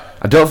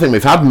 I don't think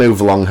we've had Move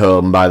Along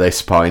Home by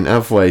this point,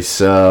 have we?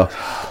 So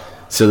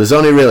there's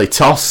only really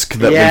Tosk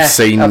that we've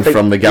seen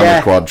from the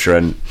Gamma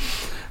Quadrant.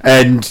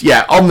 And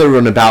on the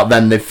runabout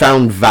then, they've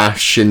found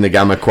Vash in the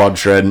Gamma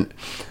Quadrant,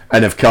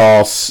 and of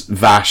course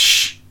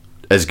Vash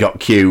has got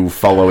Q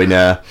following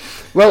her.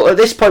 Well, at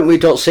this point we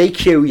don't see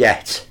Q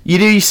yet.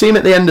 You see him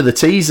at the end of the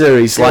teaser.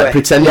 He's like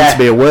pretending to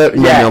be a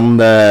workman on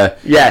the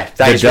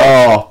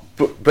door.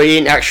 But he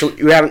ain't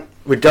actually.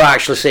 We don't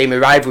actually see him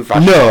arrive with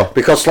Vash. No,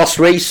 because last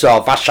we saw,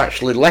 Vash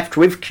actually left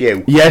with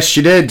Q. Yes,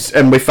 she did,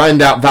 and we find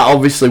out that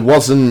obviously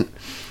wasn't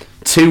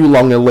too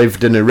long a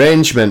lived an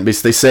arrangement,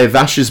 because they say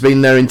Vash has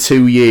been there in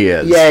 2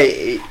 years. Yeah,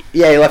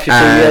 he left 2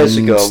 years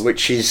ago,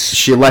 which is...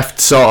 She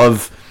left sort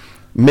of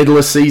middle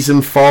of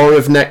season 4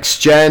 of Next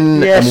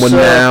Gen, and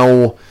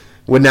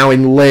we're now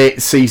in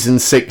late season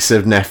 6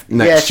 of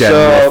Next Gen,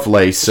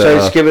 roughly. So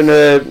it's given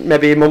her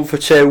maybe a month or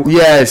two.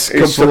 Yes,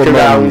 a couple of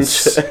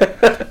months.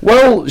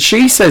 Well,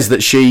 she says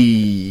that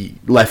she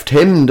left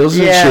him,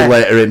 doesn't she,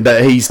 later,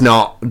 but he's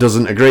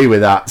doesn't agree with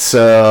that,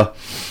 so...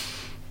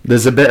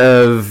 There's a bit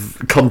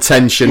of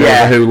contention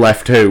over who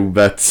left who,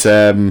 but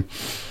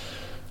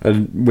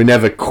we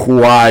never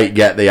quite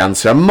get the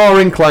answer. I'm more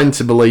inclined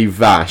to believe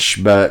Vash,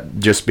 but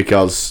just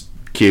because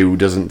Q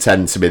doesn't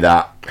tend to be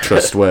that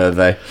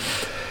trustworthy.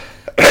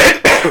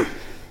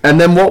 And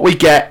then what we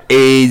get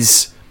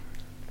is...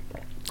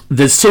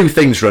 There's two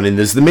things running.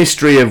 There's the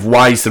mystery of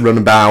why's the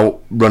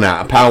runabout run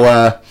out of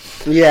power.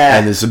 Yeah.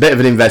 And there's a bit of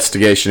an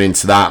investigation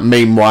into that.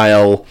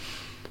 Meanwhile...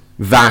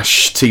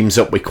 Vash teams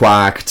up with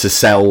Quark to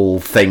sell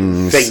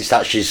things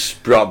that she's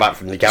brought back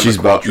from the Gamma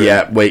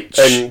Quadrant.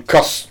 And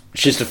because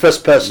she's the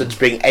first person to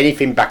bring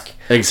anything back.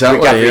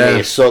 Exactly,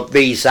 here, so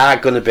these are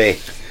going to be...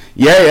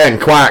 and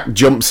Quark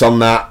jumps on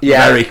that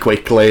very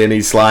quickly, and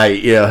he's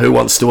like, who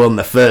wants to own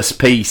the first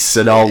piece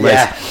and all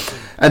this.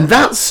 And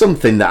that's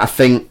something that I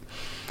think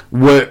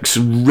works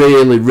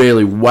really,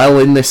 really well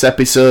in this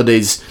episode,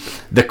 is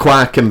the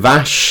Quark and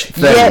Vash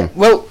thing. Yeah,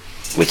 well...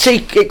 We see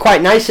it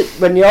quite nice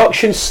when the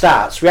auction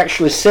starts. We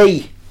actually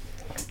see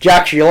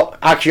the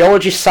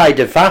archaeologist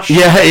side of Vash.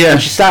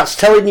 And she starts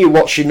telling you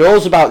what she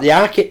knows about the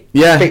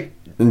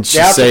and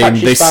she's saying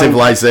this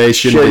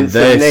civilization did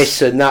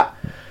this and that.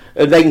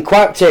 And then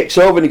Quark takes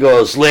over and he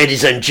goes,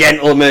 "Ladies and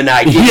gentlemen,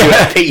 I give you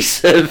a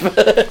piece of..."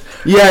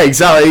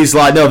 Exactly. He's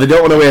like, no, they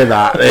don't want to hear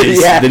that.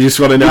 They just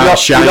want to know how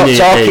shiny it is.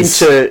 You're not talking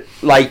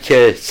to, like,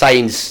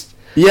 science...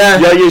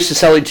 You're used to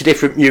selling to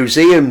different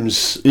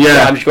museums.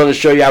 I'm just going to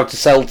show you how to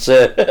sell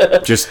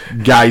to... just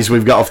guys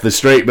we've got off the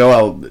street. But,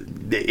 well,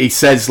 he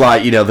says,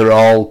 like, they're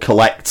all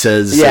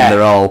collectors and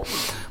they're all...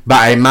 But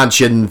I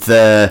imagine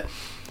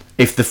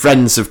if the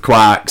friends of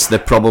Quark's, they're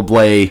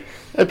probably...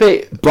 A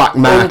bit black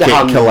market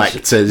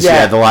collectors.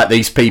 They're like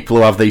these people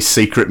who have these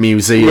secret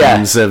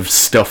museums of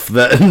stuff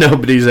that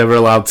nobody's ever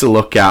allowed to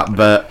look at.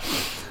 But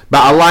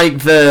I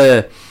like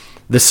the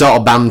sort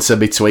of banter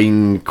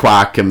between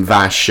Quark and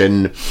Vash,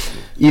 and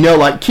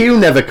like Q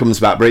never comes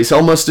back, but it's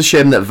almost a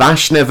shame that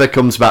Vash never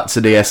comes back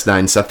to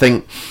DS9. So I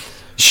think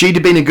she'd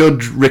have been a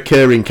good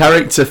recurring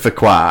character for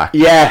Quark.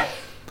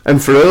 And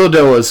for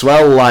Odo as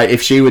well, like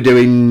if she were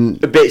doing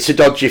bits of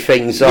dodgy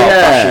things,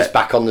 Vash is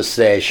back on the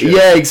station.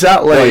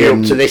 Exactly.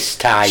 Up to this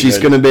time, she's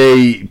going to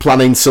be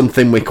planning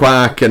something with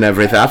Quark and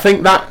everything. I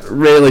think that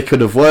really could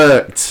have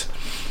worked.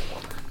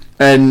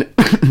 And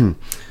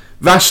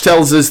Vash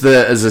tells us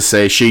that, as I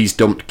say, she's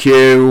dumped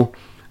Q.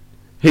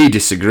 He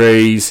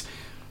disagrees.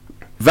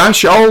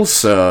 Vash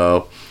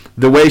also,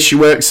 the way she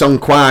works on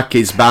Quark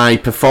is by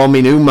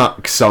performing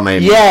umaks on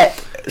him.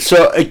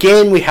 So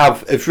again, we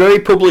have a very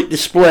public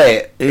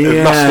display of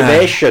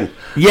masturbation.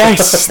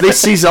 Yes,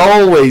 this is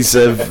always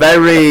a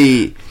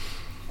very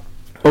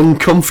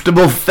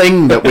uncomfortable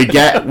thing that we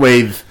get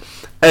with...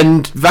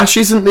 And Vash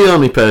isn't the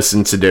only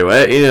person to do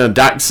it.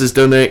 Dax has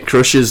done it,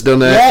 Crusher's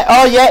done it.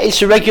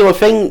 It's a regular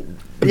thing.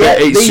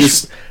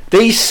 These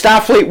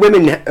Starfleet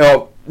women,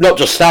 not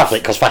just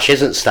Starfleet, because Vash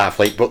isn't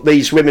Starfleet, but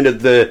these women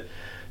of the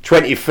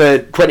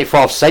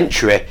 24th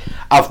century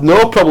have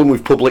no problem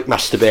with public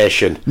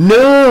masturbation.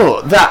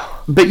 No,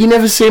 but you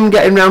never see them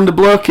getting round a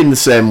bloke in the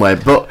same way.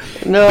 But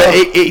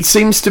it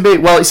seems to be,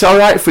 well, it's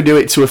alright if we do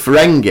it to a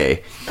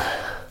Ferengi.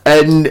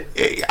 And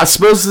I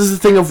suppose there's the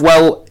thing of,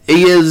 well,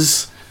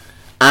 ears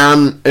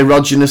aren't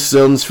erogenous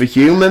zones for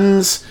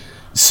humans,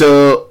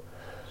 so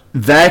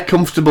they're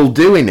comfortable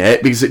doing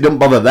it because it doesn't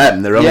bother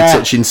them. They're only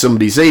touching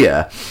somebody's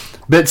ear.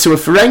 But to a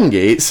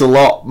Ferengi, it's a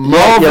lot more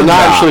than you're not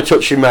that. actually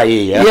touching my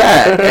ear.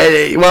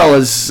 Yeah, well,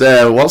 as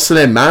what's the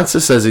name?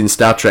 Marta says in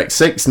Star Trek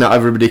 6, not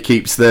everybody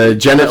keeps their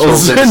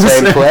genitals in the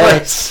same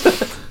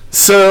place.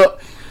 So,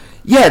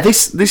 yeah,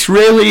 this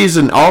really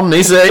isn't on,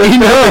 is it? You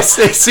know,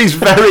 this is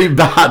very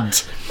bad.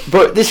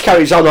 But this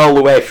carries on all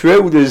the way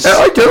through.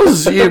 It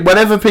does.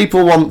 Whenever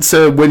people want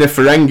to win a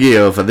Ferengi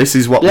over, this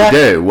is what they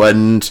do,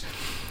 and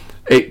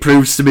it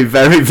proves to be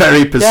very,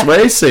 very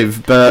persuasive.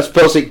 Yeah. But I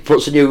suppose it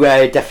puts a new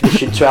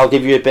definition to "I'll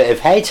give you a bit of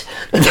head."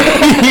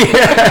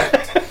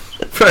 Yeah,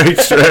 very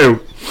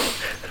true.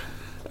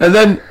 And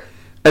then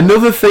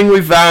another thing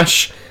with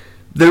Vash,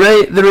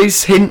 there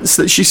is hints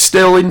that she's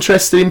still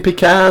interested in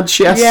Picard.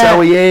 She asks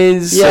how he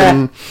is,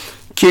 and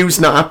Q's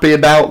not happy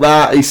about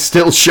that. He's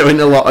still showing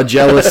a lot of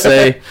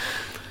jealousy.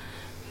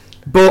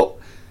 But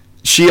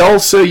she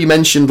also, you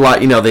mentioned,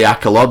 like, you know, the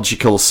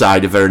ecological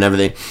side of her and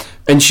everything,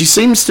 and she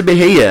seems to be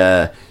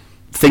here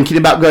thinking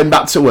about going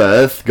back to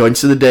Earth, going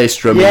to the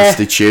Daystrom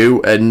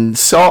Institute, and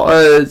sort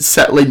of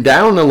settling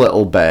down a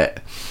little bit.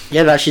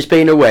 Yeah, that she's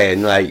been away,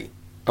 and like,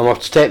 I'm going to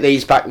have to take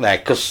these back there,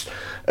 because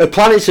her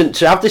plan isn't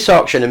to have this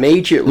auction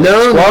immediately.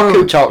 No,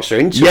 Quarku talks her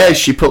into it. Yeah,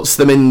 she puts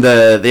them in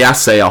the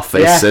assay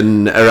office,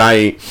 and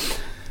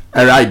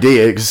her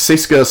idea, because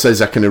Sisko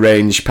says I can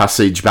arrange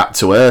passage back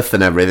to Earth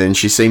and everything,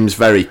 she seems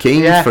very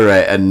keen for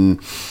it, and,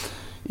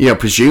 you know,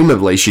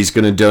 presumably she's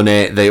going to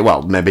donate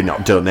well, maybe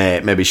not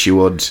donate, maybe she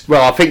would.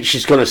 Well, I think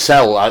she's going to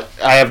sell.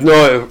 I have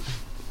no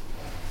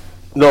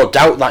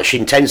doubt that she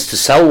intends to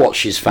sell what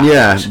she's found.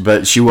 Yeah,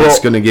 but she was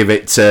going to give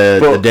it to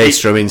the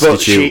Daystrom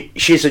Institute.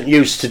 But she isn't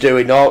used to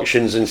doing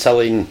auctions and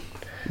selling.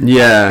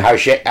 Yeah.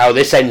 How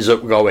this ends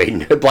up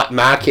going, a black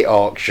market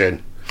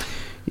auction.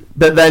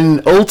 But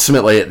then,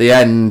 ultimately, at the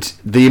end,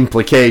 the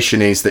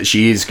implication is that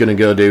she is going to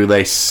go do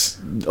this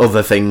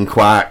other thing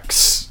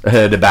Quark's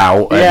heard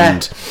about,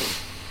 and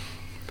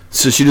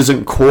so she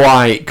doesn't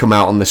quite come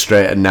out on the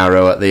straight and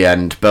narrow at the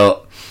end.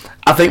 But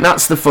I think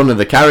that's the fun of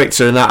the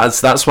character, and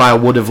that's why I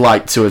would have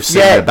liked to have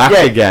seen her back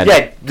again.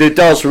 Yeah, the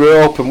doors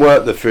were open,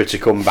 weren't they, for her to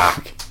come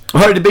back?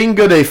 Or it'd have been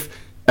good if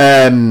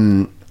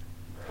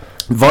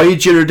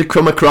Voyager had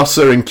come across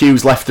her and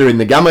Q's left her in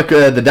the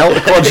the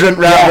Delta Quadrant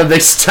rather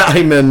this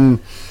time, and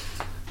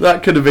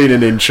that could have been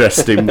an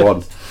interesting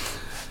one.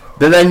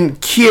 But then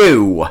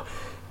Q,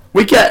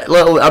 we get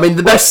little. I mean,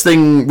 the best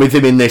thing with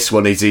him in this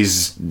one is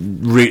his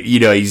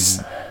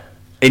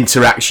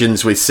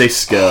interactions with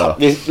Sisko.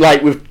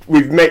 Like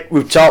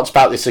we've talked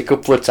about this a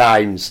couple of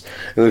times,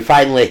 and we're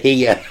finally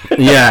here.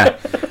 Yeah,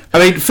 I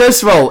mean,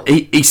 first of all,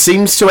 he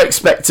seems to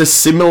expect a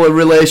similar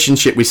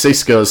relationship with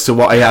Sisko's to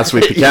what he has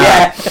with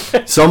Picard.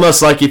 It's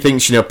almost like he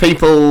thinks, you know,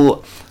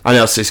 people. I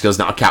know Sisko's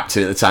not a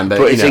captain at the time,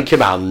 but he's in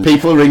command.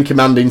 People are in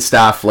command in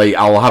Starfleet.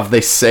 I'll have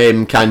this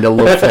same kind of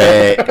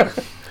love-hate,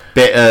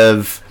 bit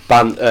of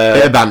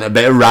banter,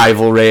 bit of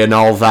rivalry, and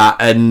all that.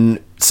 And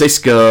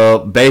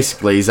Sisko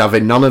basically is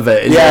having none of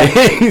it.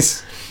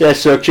 Yeah,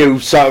 so Q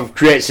sort of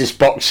creates this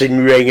boxing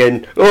ring,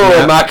 and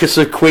Marcus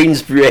of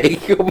Queensbury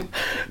and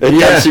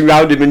dancing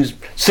around him, and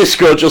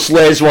Sisko just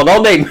lays one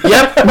on him.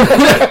 Yep,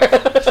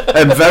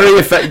 and very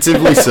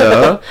effectively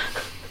so.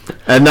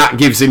 And that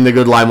gives him the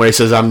good line where he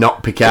says, "I'm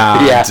not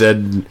Picard." Yeah.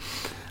 And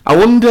I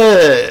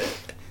wonder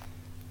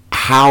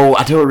how,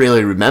 I don't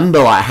really remember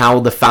like how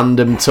the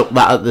fandom took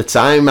that at the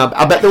time.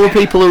 I bet there were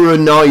people who were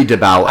annoyed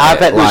about it. I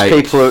bet there's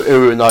people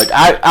who were annoyed.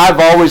 I've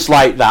always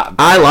liked that.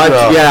 I like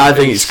it, yeah, I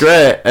think it's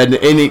great. And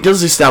it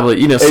does establish,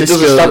 you know, it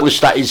does establish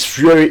that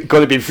it's going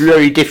to be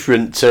very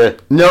different to...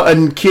 No,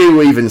 and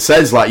Q even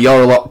says, like,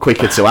 you're a lot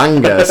quicker to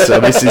anger, so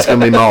this is going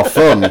to be more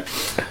fun.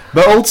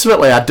 But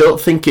ultimately, I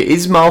don't think it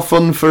is more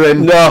fun for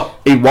him. No.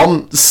 He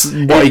wants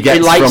what he gets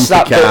he likes from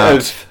that Picard.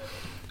 Bit of...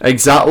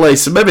 Exactly.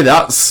 So maybe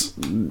that's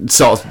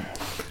sort of,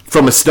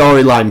 from a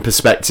storyline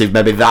perspective,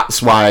 maybe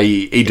that's why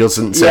he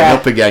doesn't turn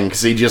up again,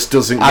 because he just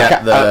doesn't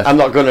get the... I'm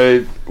not going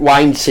to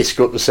wind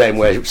Sisko up the same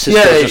way.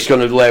 Sisko's just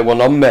going to lay one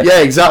on me.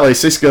 Yeah, exactly.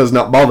 Sisko's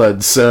not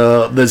bothered,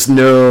 so there's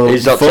no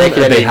He's not fun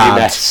taking to be any had.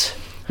 mess.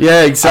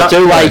 Yeah, exactly.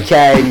 I do like...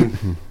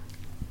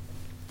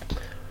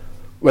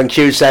 when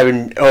Q's there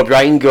and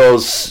O'Brien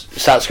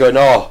starts going,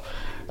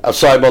 I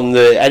saw him on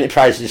the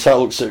Enterprise, and he sort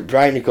of looks at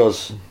Brian and he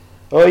goes,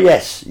 oh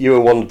yes, you were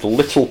one of the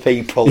little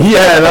people.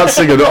 Yeah, that's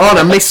a good one. Oh, and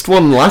I missed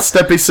one last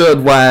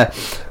episode where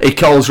he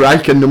calls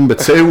Riker number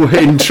 2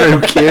 in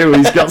True Q.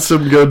 He's got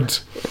some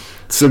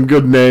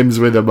good names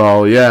with them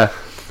all, yeah.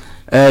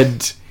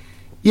 And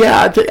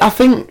yeah, I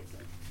think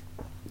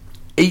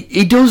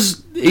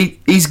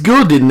he's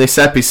good in this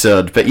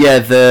episode, but yeah,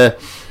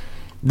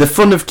 the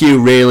fun of Q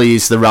really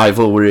is the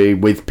rivalry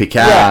with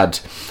Picard.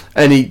 Yeah.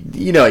 And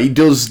he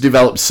does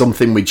develop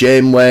something with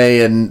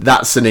Janeway, and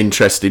that's an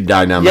interesting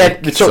dynamic. Yeah,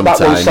 they took that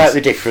one slightly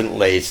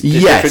differently. It's a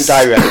different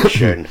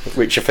direction,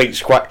 which I think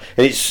is quite...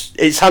 And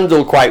it's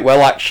handled quite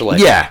well, actually.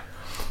 Yeah.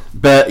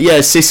 But, yeah,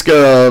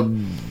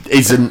 Sisko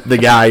isn't the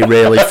guy,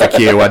 really, for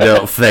Q, I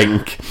don't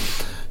think.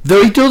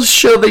 Though he does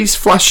show these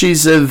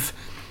flashes of,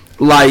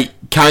 like,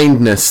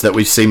 kindness that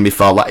we've seen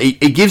before. Like,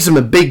 he gives them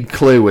a big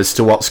clue as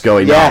to what's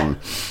going on.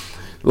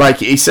 Like,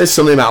 he says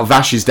something about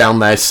Vash is down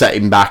there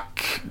setting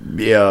back,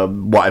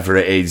 whatever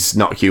it is,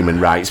 not human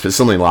rights, but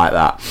something like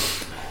that.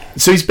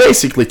 So he's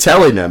basically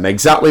telling them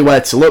exactly where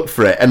to look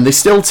for it, and they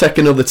still take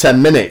another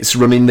 10 minutes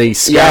running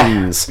these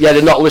scans. Yeah,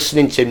 they're not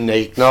listening to him,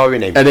 they're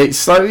ignoring him. And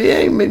it's like,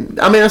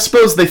 I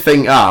suppose they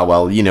think,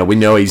 we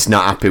know he's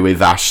not happy with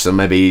Vash, so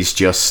maybe he's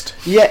just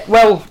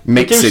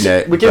mixing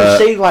it. We do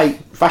see, like,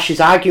 Vash is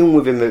arguing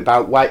with him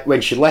about when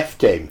she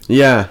left him.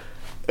 Yeah.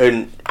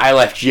 And I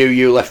left you,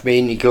 you left me,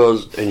 and he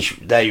goes,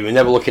 there you were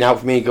never looking out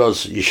for me. He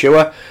goes, you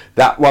sure?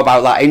 What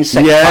about that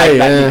insect bite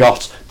that you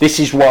got? This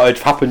is what had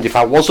happened if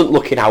I wasn't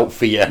looking out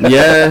for you.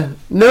 Yeah.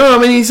 No,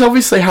 I mean, he's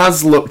obviously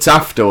has looked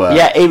after her.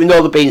 Yeah, even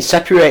though they've been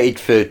separated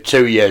for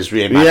 2 years,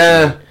 reimagine.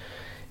 Yeah.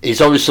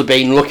 He's obviously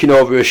been looking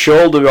over her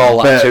shoulder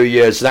all that 2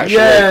 years. And actually,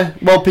 yeah,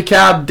 well,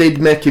 Picard did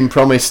make him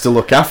promise to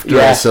look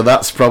after her, so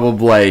that's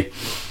probably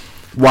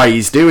why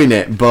he's doing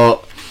it.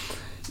 But,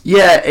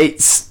 yeah,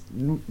 it's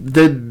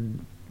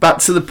back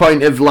to the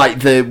point of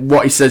like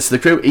what he says to the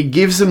crew. He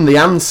gives them the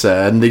answer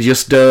and they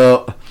just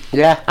don't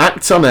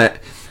act on it.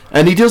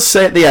 And he does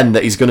say at the end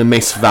that he's going to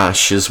miss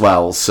Vash as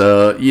well.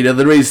 So,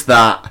 there is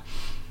that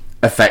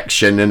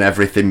affection and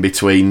everything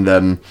between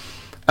them.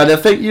 And I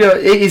think,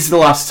 it is the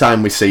last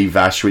time we see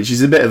Vash, which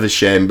is a bit of a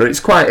shame, but it's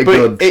quite a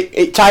good...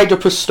 It tied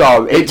up a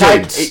story. It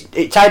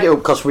tied it up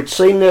because we'd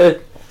seen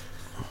the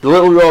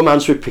little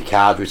romance with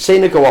Picard. We'd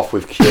seen her go off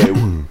with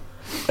Q.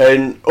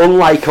 And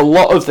unlike a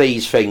lot of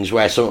these things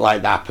where something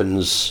like that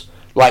happens,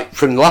 like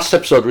from the last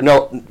episode,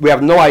 we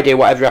have no idea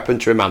whatever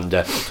happened to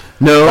Amanda.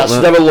 No, that's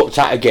never looked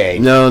at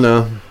again.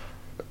 No.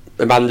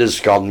 Amanda's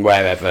gone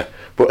wherever.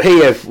 But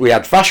here we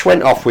had Vash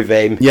went off with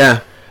him.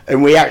 Yeah.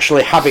 And we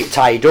actually have it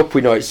tied up.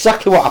 We know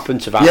exactly what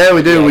happened to Vash. Yeah,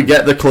 we do. Yeah. We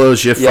get the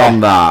closure from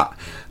that.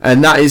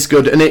 And that is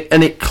good. And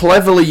it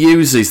cleverly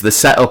uses the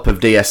setup of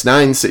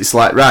DS9. So it's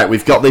like, right,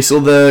 we've got this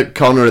other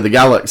corner of the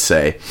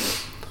galaxy.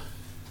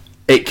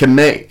 It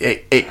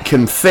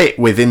can fit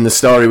within the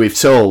story we've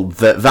told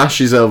that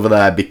Vash is over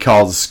there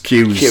because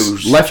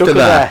Q's left her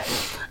there.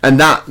 And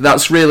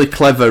that's really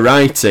clever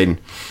writing.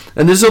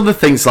 And there's other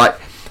things like,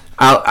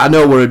 I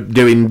know we're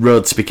doing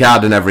Road to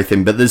Picard and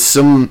everything, but there's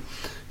some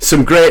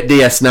great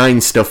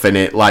DS9 stuff in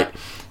it. Like,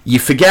 you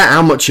forget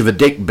how much of a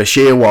dick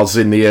Bashir was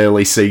in the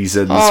early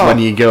seasons when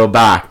you go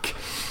back.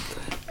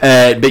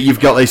 But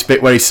you've got this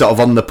bit where he's sort of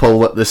on the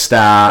pull at the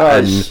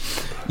start, and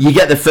you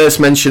get the first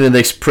mention of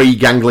this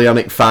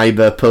pre-ganglionic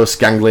fibre,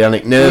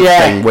 post-ganglionic nerve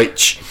thing,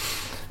 which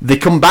they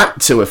come back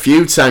to a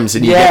few times,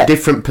 and you get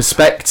different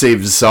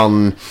perspectives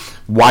on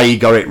why he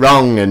got it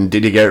wrong, and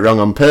did he get it wrong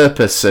on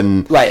purpose,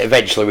 and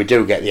eventually we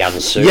do get the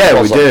answer.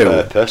 Yeah, we do.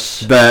 On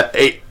purpose. But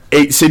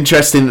it's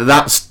interesting that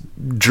that's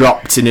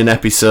dropped in an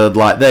episode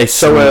like this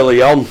so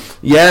early on.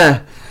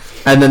 Yeah.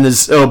 And then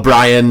there's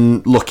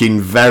O'Brien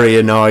looking very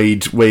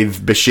annoyed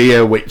with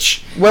Bashir,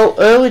 which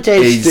early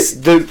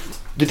days they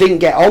didn't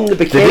get on.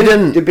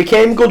 They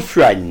became good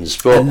friends,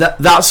 but and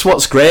that's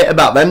what's great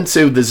about them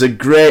two. There's a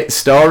great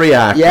story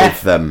arc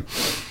with them.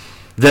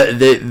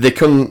 They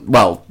couldn't.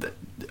 Well,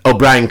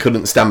 O'Brien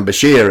couldn't stand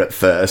Bashir at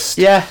first.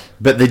 Yeah,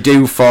 but they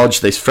do forge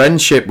this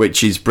friendship,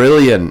 which is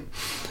brilliant.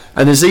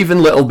 And there's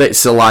even little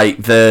bits of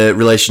like the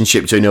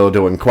relationship between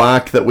Odo and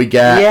Quark that we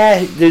get.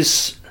 Yeah,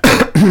 there's.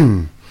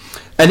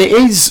 And it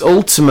is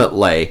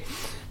ultimately,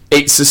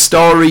 it's a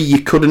story you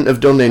couldn't have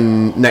done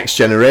in Next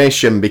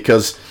Generation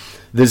because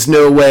there's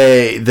no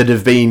way there'd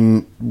have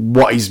been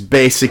what is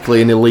basically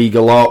an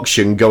illegal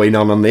auction going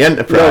on the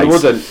Enterprise. No, it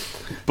wouldn't.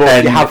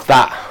 But you have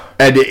that.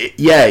 And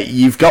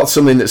you've got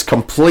something that's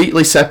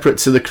completely separate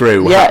to the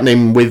crew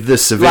happening with the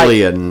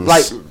civilians.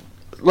 Like,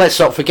 let's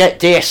not forget,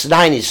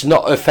 DS9 is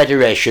not a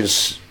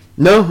Federation's.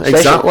 No,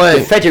 exactly.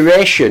 The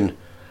Federation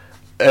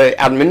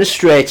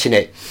administrating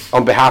it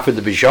on behalf of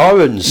the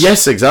Bajorans.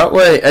 Yes,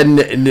 exactly.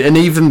 And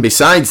even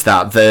besides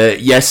that,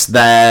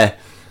 they're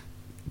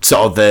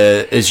sort of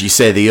as you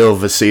say, the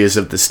overseers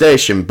of the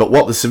station, but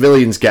what the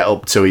civilians get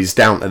up to is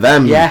down to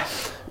them. Yeah.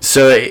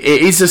 So it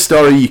is a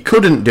story you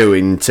couldn't do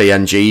in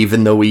TNG,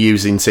 even though we're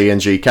using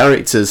TNG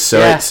characters. So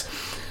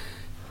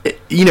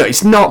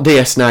it's not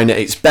DS9 at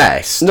its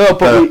best. No,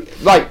 but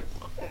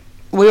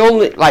we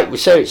only we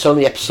say it's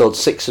only episode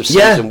 6 of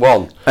season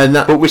 1,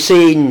 but we're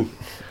seeing.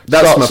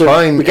 That's my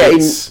point. We're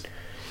getting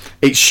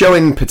it's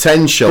showing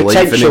potential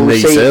even in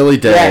these early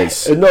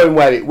days. Yeah, and knowing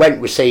where it went,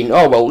 we're seeing,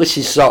 this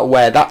is sort of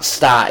where that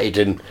started,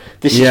 and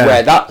this is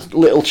where that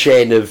little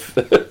chain of...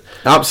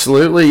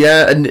 Absolutely,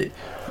 yeah. And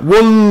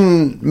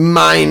one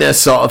minor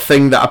sort of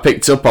thing that I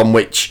picked up on,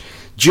 which,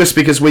 just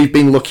because we've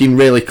been looking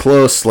really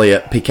closely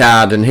at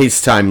Picard and his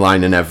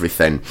timeline and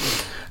everything,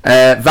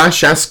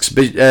 Vash asks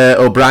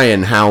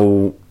O'Brien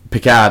how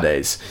Picard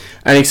is,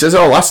 and he says,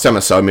 last time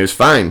I saw him he was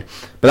fine.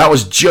 But that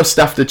was just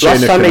after Chain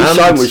of Command. Last time he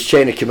saw him was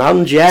Chain of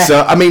Command, yeah.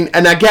 So, I mean,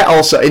 and I get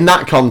also, in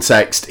that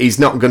context, he's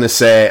not going to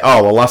say,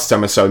 last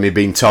time I saw him he'd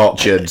been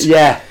tortured.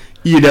 Yeah.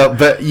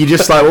 But you're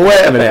just like, well,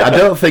 wait a minute, I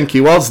don't think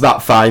he was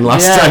that fine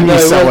last time you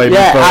saw him.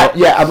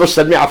 Yeah, I must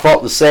admit, I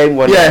thought the same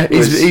one. Yeah,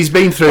 he's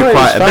been through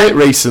quite a bit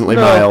recently,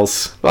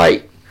 Miles.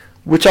 Right,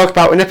 we talk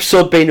about an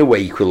episode being a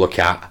week, we'll look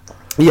at.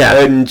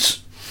 Yeah. And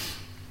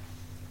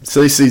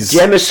so this is...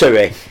 The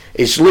emissary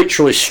is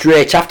literally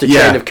straight after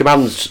Chain of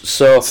Commands.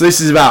 So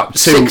this is about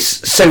 2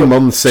 months. 2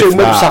 months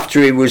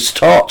after he was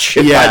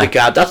tortured by the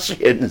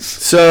Cardassians.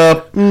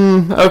 So,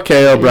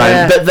 okay, O'Brien.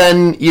 Yeah. But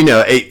then,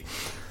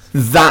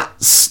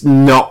 that's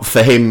not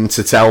for him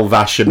to tell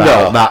Vash about.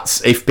 No.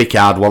 That's if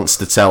Picard wants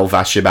to tell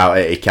Vash about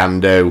it, he can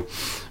do.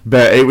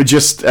 But it was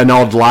just an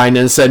odd line,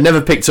 and so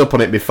never picked up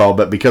on it before,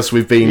 but because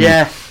we've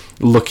been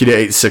looking at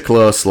it so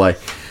closely.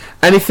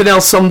 Anything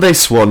else on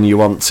this one you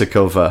want to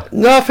cover?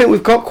 No, I think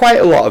we've got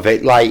quite a lot of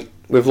it. Like,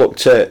 we've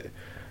looked at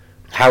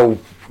how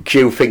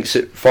Q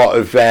thought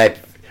of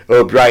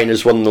O'Brien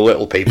as one of the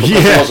little people. He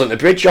wasn't a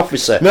bridge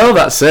officer. No,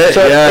 that's it.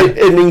 So, and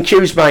in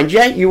Q's mind,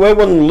 you were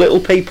one of the little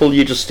people.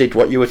 You just did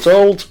what you were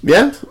told.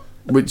 Yeah,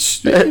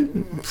 which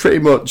pretty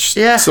much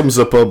sums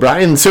up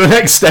O'Brien to an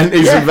extent.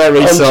 He's a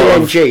very sort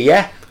of...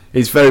 TNG,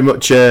 he's very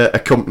much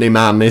a company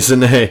man,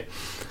 isn't he?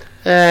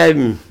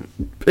 I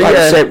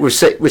said,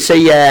 we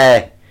see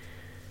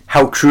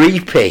how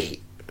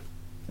creepy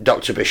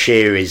Dr.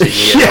 Bashir is in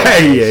the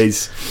he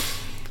is.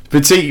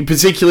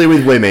 Particularly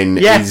with women,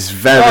 he's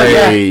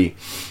very...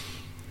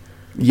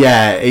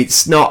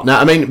 it's not...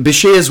 I mean,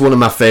 Bashir's one of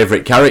my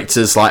favourite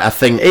characters. Like, I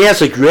think... He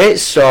has a great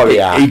story.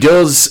 He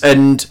does,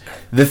 and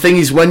the thing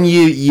is, when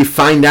you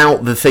find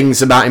out the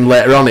things about him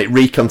later on, it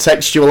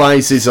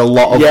recontextualises a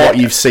lot of what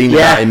you've seen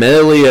about him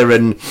earlier,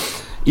 and,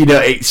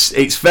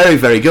 it's very,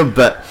 very good,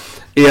 but...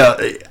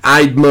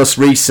 I most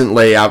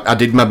recently I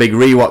did my big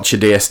rewatch of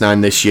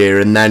DS9 this year,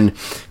 and then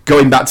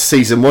going back to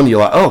season 1, you're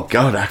like, oh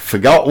god, I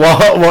forgot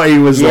what he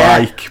was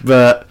like.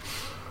 But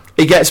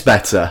he gets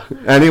better.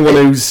 Anyone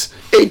who's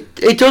he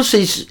does.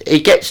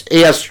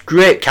 He has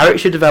great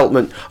character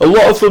development. A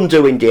lot of them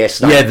do in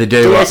DS9. Yeah, they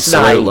do. DS9,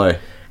 absolutely.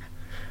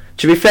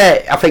 To be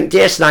fair, I think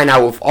DS9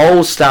 out of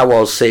all Star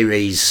Wars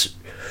series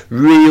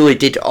really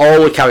did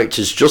all the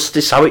characters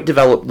justice how it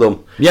developed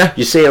them. Yeah.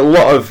 You see a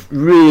lot of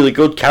really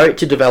good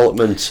character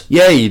development.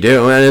 Yeah, you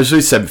do. And as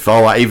we said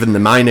before, like even the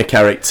minor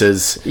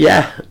characters.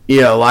 Yeah.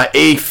 Like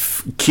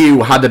if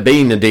Q had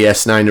been a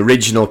DS9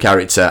 original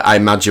character, I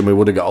imagine we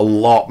would have got a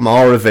lot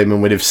more of him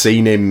and we'd have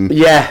seen him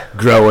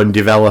grow and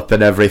develop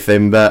and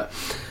everything. But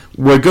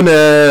we're going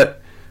to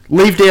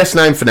leave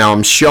DS9 for now.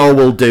 I'm sure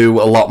we'll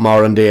do a lot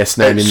more on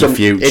DS9 in the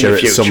future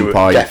at some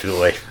point.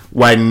 Definitely.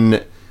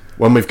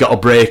 When we've got a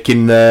break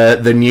in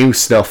the new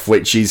stuff,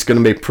 which is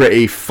going to be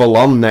pretty full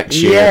on next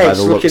year by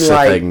the looks of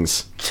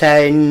things.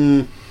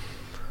 10...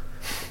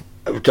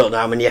 I don't know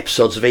how many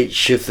episodes of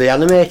each of the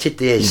animated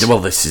days. Well,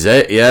 this is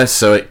it,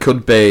 so it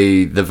could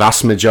be the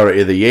vast majority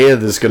of the year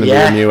there's going to be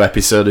a new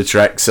episode of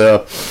Trek,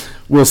 so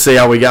we'll see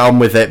how we get on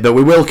with it, but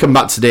we will come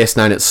back to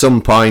DS9 at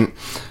some point.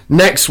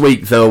 Next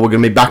week, though, we're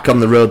going to be back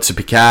on the road to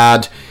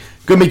Picard.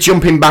 Going to be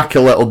jumping back a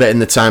little bit in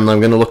the timeline. I'm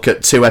going to look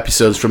at 2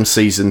 episodes from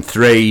season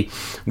 3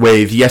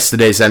 with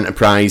Yesterday's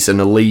Enterprise and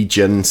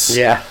Allegiance.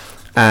 Yeah.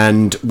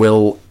 And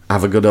we'll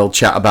have a good old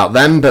chat about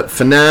them. But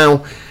for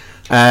now,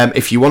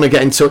 if you want to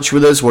get in touch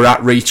with us, we're at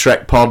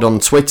RetrekPod on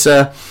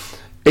Twitter.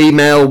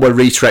 Email, we're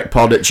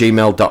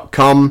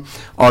retrekpod@gmail.com.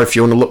 Or if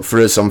you want to look for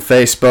us on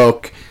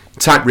Facebook,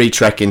 type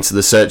Retrek into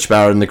the search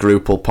bar and the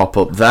group will pop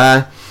up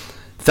there.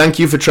 Thank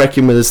you for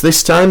trekking with us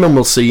this time, and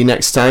we'll see you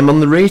next time on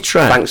the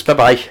Retrek. Thanks,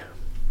 bye-bye.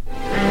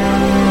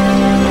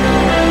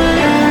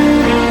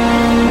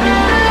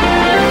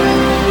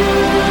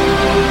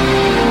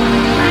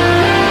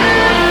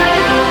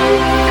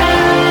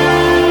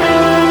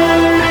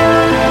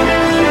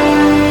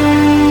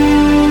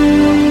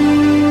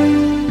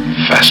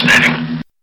 Fascinating.